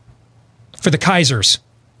for the Kaisers.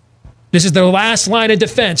 This is the last line of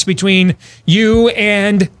defense between you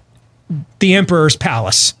and the Emperor's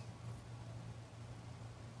palace.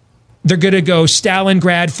 They're going to go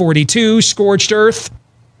Stalingrad 42, scorched earth,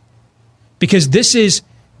 because this is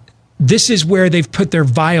where they've put their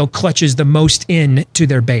vile clutches the most into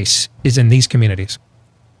their base, is in these communities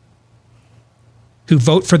who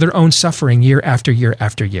vote for their own suffering year after year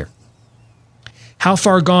after year. How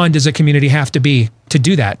far gone does a community have to be to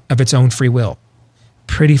do that of its own free will?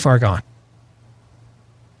 Pretty far gone.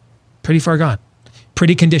 Pretty far gone.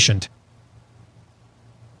 Pretty conditioned.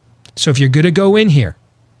 So if you're going to go in here,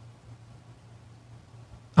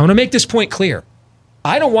 I want to make this point clear.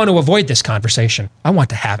 I don't want to avoid this conversation. I want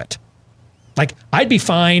to have it. I'd be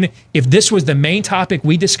fine if this was the main topic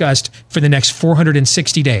we discussed for the next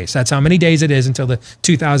 460 days. That's how many days it is until the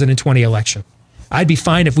 2020 election. I'd be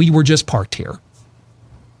fine if we were just parked here.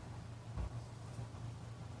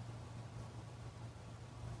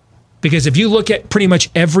 Because if you look at pretty much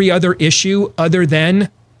every other issue other than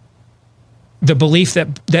the belief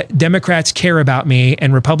that Democrats care about me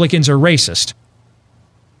and Republicans are racist,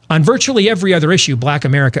 on virtually every other issue, Black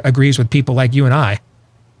America agrees with people like you and I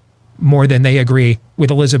more than they agree with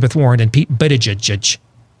Elizabeth Warren and Pete Buttigieg.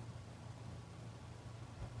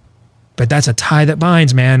 But that's a tie that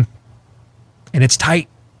binds, man. And it's tight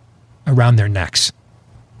around their necks.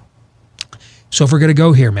 So if we're going to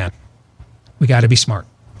go here, man, we got to be smart.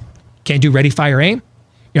 Can't do ready, fire, aim.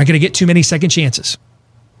 You're not going to get too many second chances.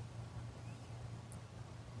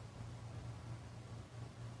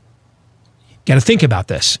 Got to think about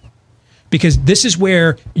this, because this is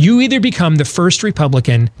where you either become the first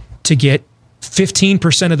Republican to get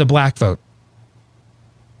 15% of the black vote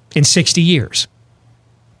in 60 years.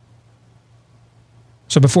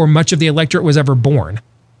 So before much of the electorate was ever born.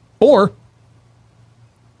 Or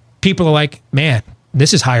people are like, man,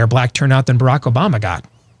 this is higher black turnout than Barack Obama got.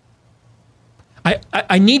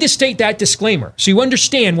 I need to state that disclaimer so you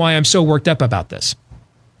understand why I'm so worked up about this.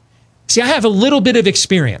 See, I have a little bit of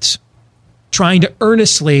experience trying to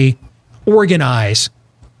earnestly organize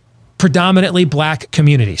predominantly black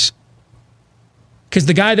communities. Because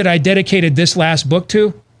the guy that I dedicated this last book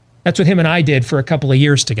to, that's what him and I did for a couple of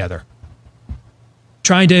years together.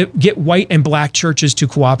 Trying to get white and black churches to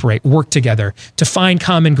cooperate, work together, to find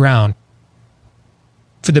common ground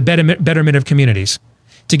for the betterment of communities,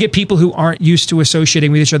 to get people who aren't used to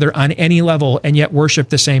associating with each other on any level and yet worship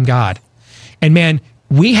the same God. And man,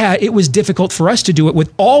 it was difficult for us to do it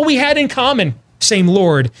with all we had in common. Same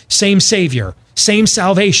Lord, same Savior, same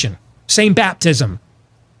salvation, same baptism.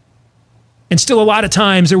 And still a lot of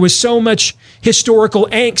times there was so much historical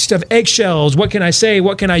angst of eggshells. What can I say?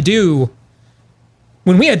 What can I do?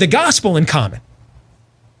 When we had the gospel in common.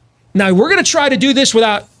 Now, we're going to try to do this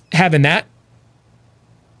without having that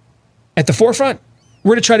at the forefront.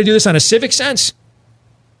 We're going to try to do this on a civic sense.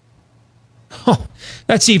 Oh,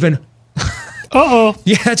 that's even...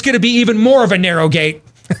 Yeah, that's going to be even more of a narrow gate.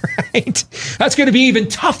 Right? That's going to be even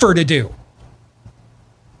tougher to do.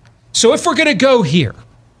 So if we're going to go here,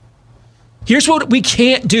 here's what we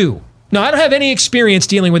can't do. Now, I don't have any experience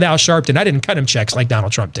dealing with Al Sharpton. I didn't cut him checks like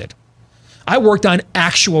Donald Trump did. I worked on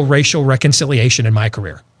actual racial reconciliation in my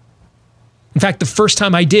career. In fact, the first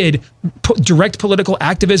time I did direct political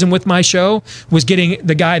activism with my show was getting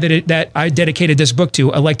the guy that I dedicated this book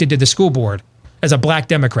to elected to the school board as a black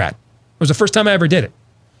Democrat. It was the first time I ever did it.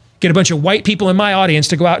 Get a bunch of white people in my audience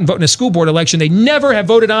to go out and vote in a school board election they never have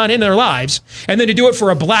voted on in their lives, and then to do it for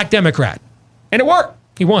a black Democrat. And it worked.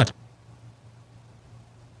 He won.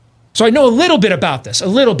 So I know a little bit about this, a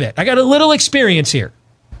little bit. I got a little experience here.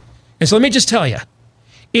 And so let me just tell you,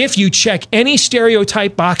 if you check any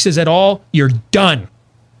stereotype boxes at all, you're done.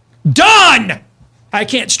 Done! I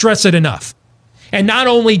can't stress it enough. And not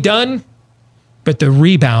only done, but the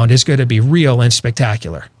rebound is going to be real and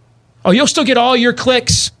spectacular. Oh, you'll still get all your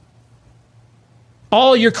clicks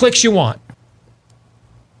you want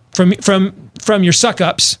from your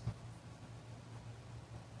suck-ups.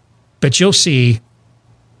 But you'll see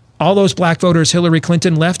all those black voters Hillary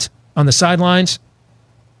Clinton left on the sidelines.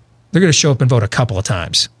 They're going to show up and vote a couple of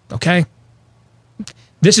times, okay?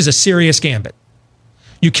 This is a serious gambit.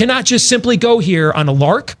 You cannot just simply go here on a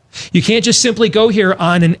lark. You can't just simply go here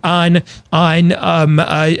on a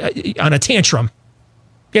tantrum.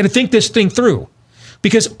 You got to think this thing through,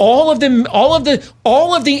 because all of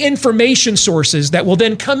the information sources that will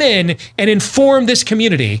then come in and inform this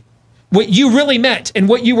community, what you really meant and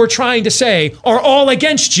what you were trying to say, are all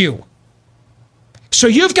against you. So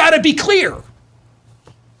you've got to be clear.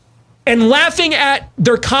 And laughing at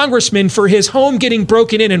their congressman for his home getting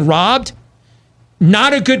broken in and robbed,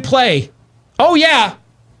 not a good play. Oh yeah,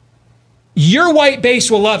 your white base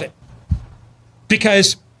will love it.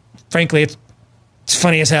 Because, frankly, it's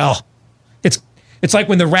funny as hell. It's like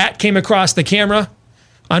when the rat came across the camera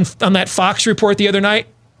on that Fox report the other night.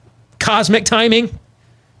 Cosmic timing.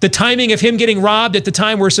 The timing of him getting robbed at the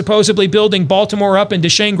time we're supposedly building Baltimore up into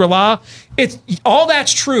Shangri-La. All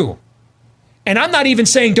that's true. And I'm not even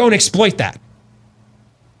saying don't exploit that.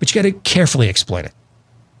 But you got to carefully exploit it.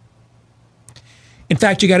 In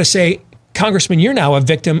fact, you got to say, Congressman, you're now a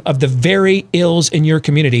victim of the very ills in your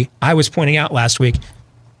community I was pointing out last week. And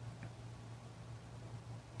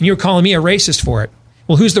you were calling me a racist for it.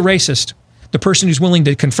 Well, who's the racist? The person who's willing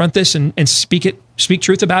to confront this and speak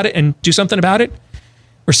truth about it and do something about it?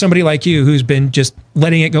 Or somebody like you who's been just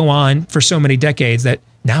letting it go on for so many decades that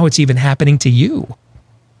now it's even happening to you?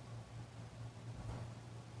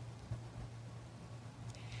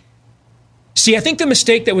 See, I think the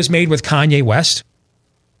mistake that was made with Kanye West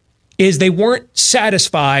is they weren't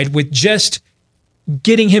satisfied with just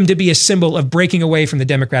getting him to be a symbol of breaking away from the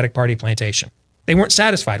Democratic Party plantation. They weren't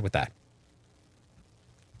satisfied with that.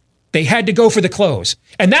 They had to go for the clothes.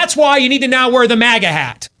 And that's why you need to now wear the MAGA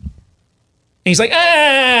hat. And he's like,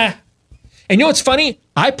 ah. And you know what's funny?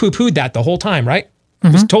 I poo-pooed that the whole time, right?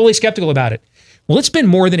 I was totally skeptical about it. Well, it's been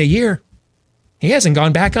more than a year. He hasn't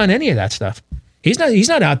gone back on any of that stuff. He's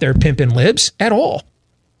not out there pimping libs at all.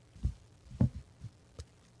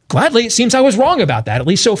 Gladly, it seems I was wrong about that, at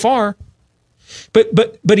least so far.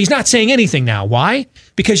 But he's not saying anything now. Why?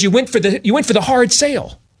 Because you went for the hard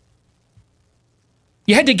sale.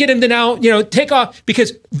 You had to get him to now, take off,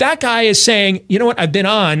 because that guy is saying, you know what, I've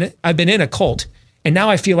been in a cult, and now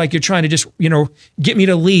I feel like you're trying to just, get me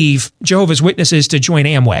to leave Jehovah's Witnesses to join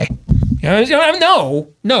Amway.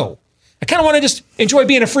 No. I kind of want to just enjoy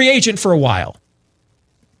being a free agent for a while.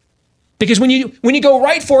 Because when you go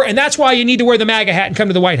right for it, and that's why you need to wear the MAGA hat and come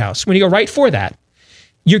to the White House. When you go right for that,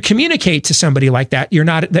 you communicate to somebody like that.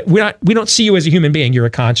 We don't see you as a human being. You're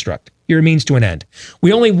a construct. You're a means to an end.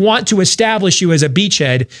 We only want to establish you as a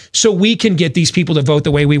beachhead so we can get these people to vote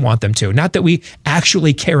the way we want them to. Not that we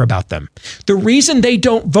actually care about them. The reason they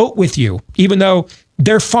don't vote with you, even though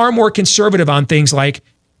They're far more conservative on things like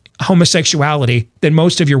homosexuality than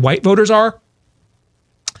most of your white voters are.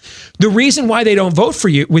 The reason why they don't vote for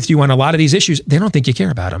you with you on a lot of these issues, they don't think you care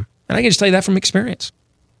about them. And I can just tell you that from experience.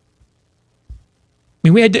 I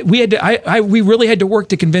mean, we really had to work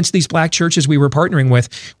to convince these black churches we were partnering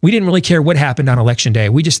with. We didn't really care what happened on election day.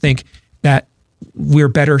 We just think that we're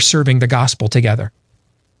better serving the gospel together.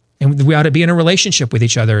 And we ought to be in a relationship with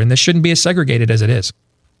each other. And this shouldn't be as segregated as it is.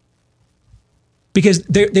 Because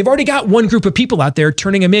they've already got one group of people out there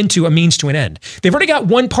turning them into a means to an end. They've already got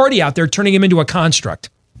one party out there turning them into a construct.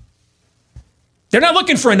 They're not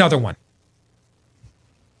looking for another one.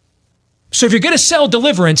 So if you're going to sell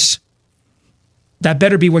deliverance, that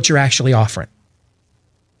better be what you're actually offering.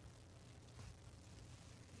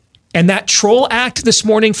 And that troll act this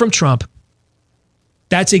morning from Trump,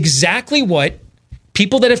 that's exactly what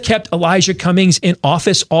people that have kept Elijah Cummings in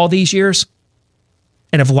office all these years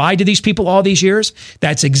and have lied to these people all these years,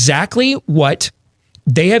 that's exactly what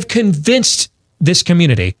they have convinced this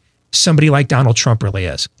community somebody like Donald Trump really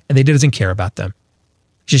is. And they doesn't care about them.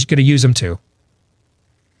 He's just going to use them too.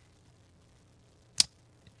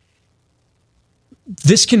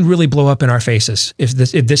 This can really blow up in our faces if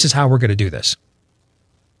this is how we're going to do this.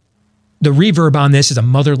 The reverb on this is a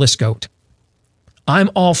motherless goat. I'm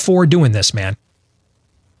all for doing this, man.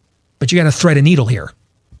 But you got to thread a needle here.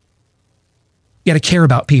 You got to care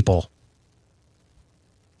about people.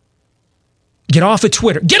 Get off of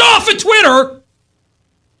Twitter. Get off of Twitter!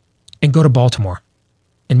 And go to Baltimore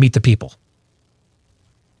and meet the people.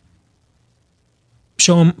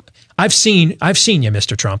 Show them, I've seen you,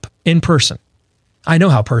 Mr. Trump, in person. I know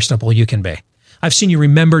how personable you can be. I've seen you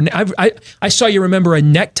remember, I saw you remember a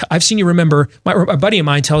necktie. I've seen you remember, a buddy of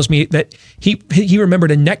mine tells me that he remembered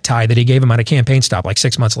a necktie that he gave him on a campaign stop like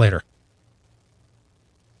 6 months later.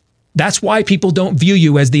 That's why people don't view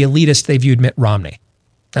you as the elitist they viewed Mitt Romney.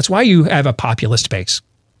 That's why you have a populist base.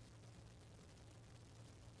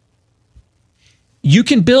 You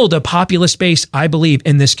can build a populist base, I believe,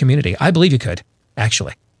 in this community. I believe you could,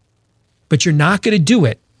 actually. But you're not going to do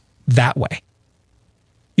it that way.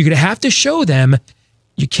 You're going to have to show them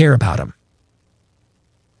you care about them.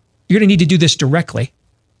 You're going to need to do this directly.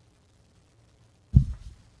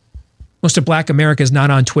 Most of Black America is not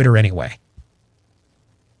on Twitter anyway.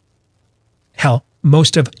 Hell,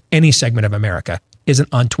 most of any segment of America isn't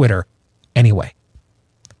on Twitter anyway.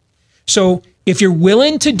 So if you're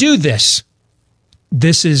willing to do this,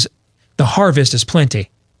 the harvest is plenty.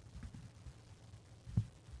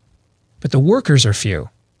 But the workers are few.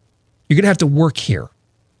 You're going to have to work here.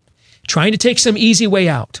 Trying to take some easy way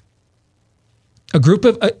out.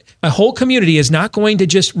 A whole community is not going to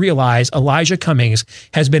just realize Elijah Cummings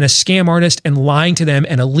has been a scam artist and lying to them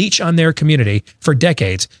and a leech on their community for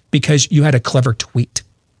decades because you had a clever tweet.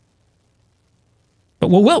 But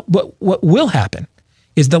what will happen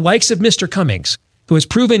is the likes of Mr. Cummings, who has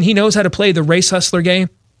proven he knows how to play the race hustler game,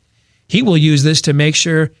 he will use this to make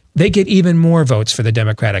sure they get even more votes for the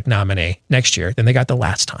Democratic nominee next year than they got the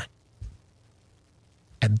last time.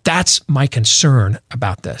 And that's my concern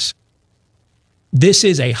about this. This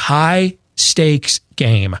is a high-stakes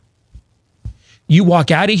game. You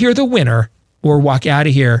walk out of here the winner or walk out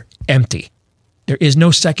of here empty. There is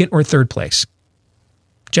no second or third place.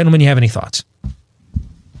 Gentlemen, you have any thoughts?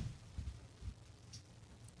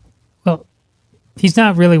 Well, he's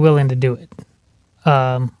not really willing to do it.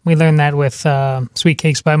 We learned that with Sweet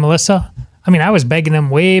Cakes by Melissa. I mean, I was begging him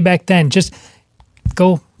way back then. Just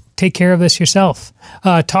go take care of this yourself.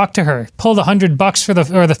 Talk to her. Pull the $100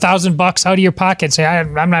 or the $1,000 out of your pocket. Say,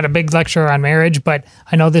 I'm not a big lecturer on marriage, but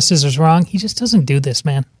I know this is wrong. He just doesn't do this,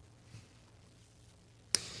 man.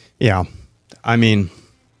 Yeah, I mean,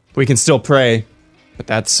 we can still pray, but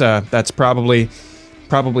that's probably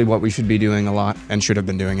what we should be doing a lot and should have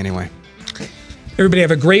been doing anyway. Everybody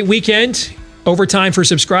have a great weekend. Overtime for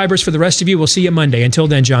subscribers. For the rest of you, we'll see you Monday. Until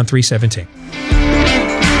then, John 3:17.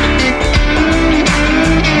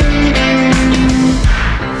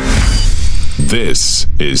 This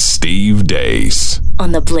is Steve Deace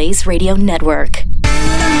on the Blaze Radio Network.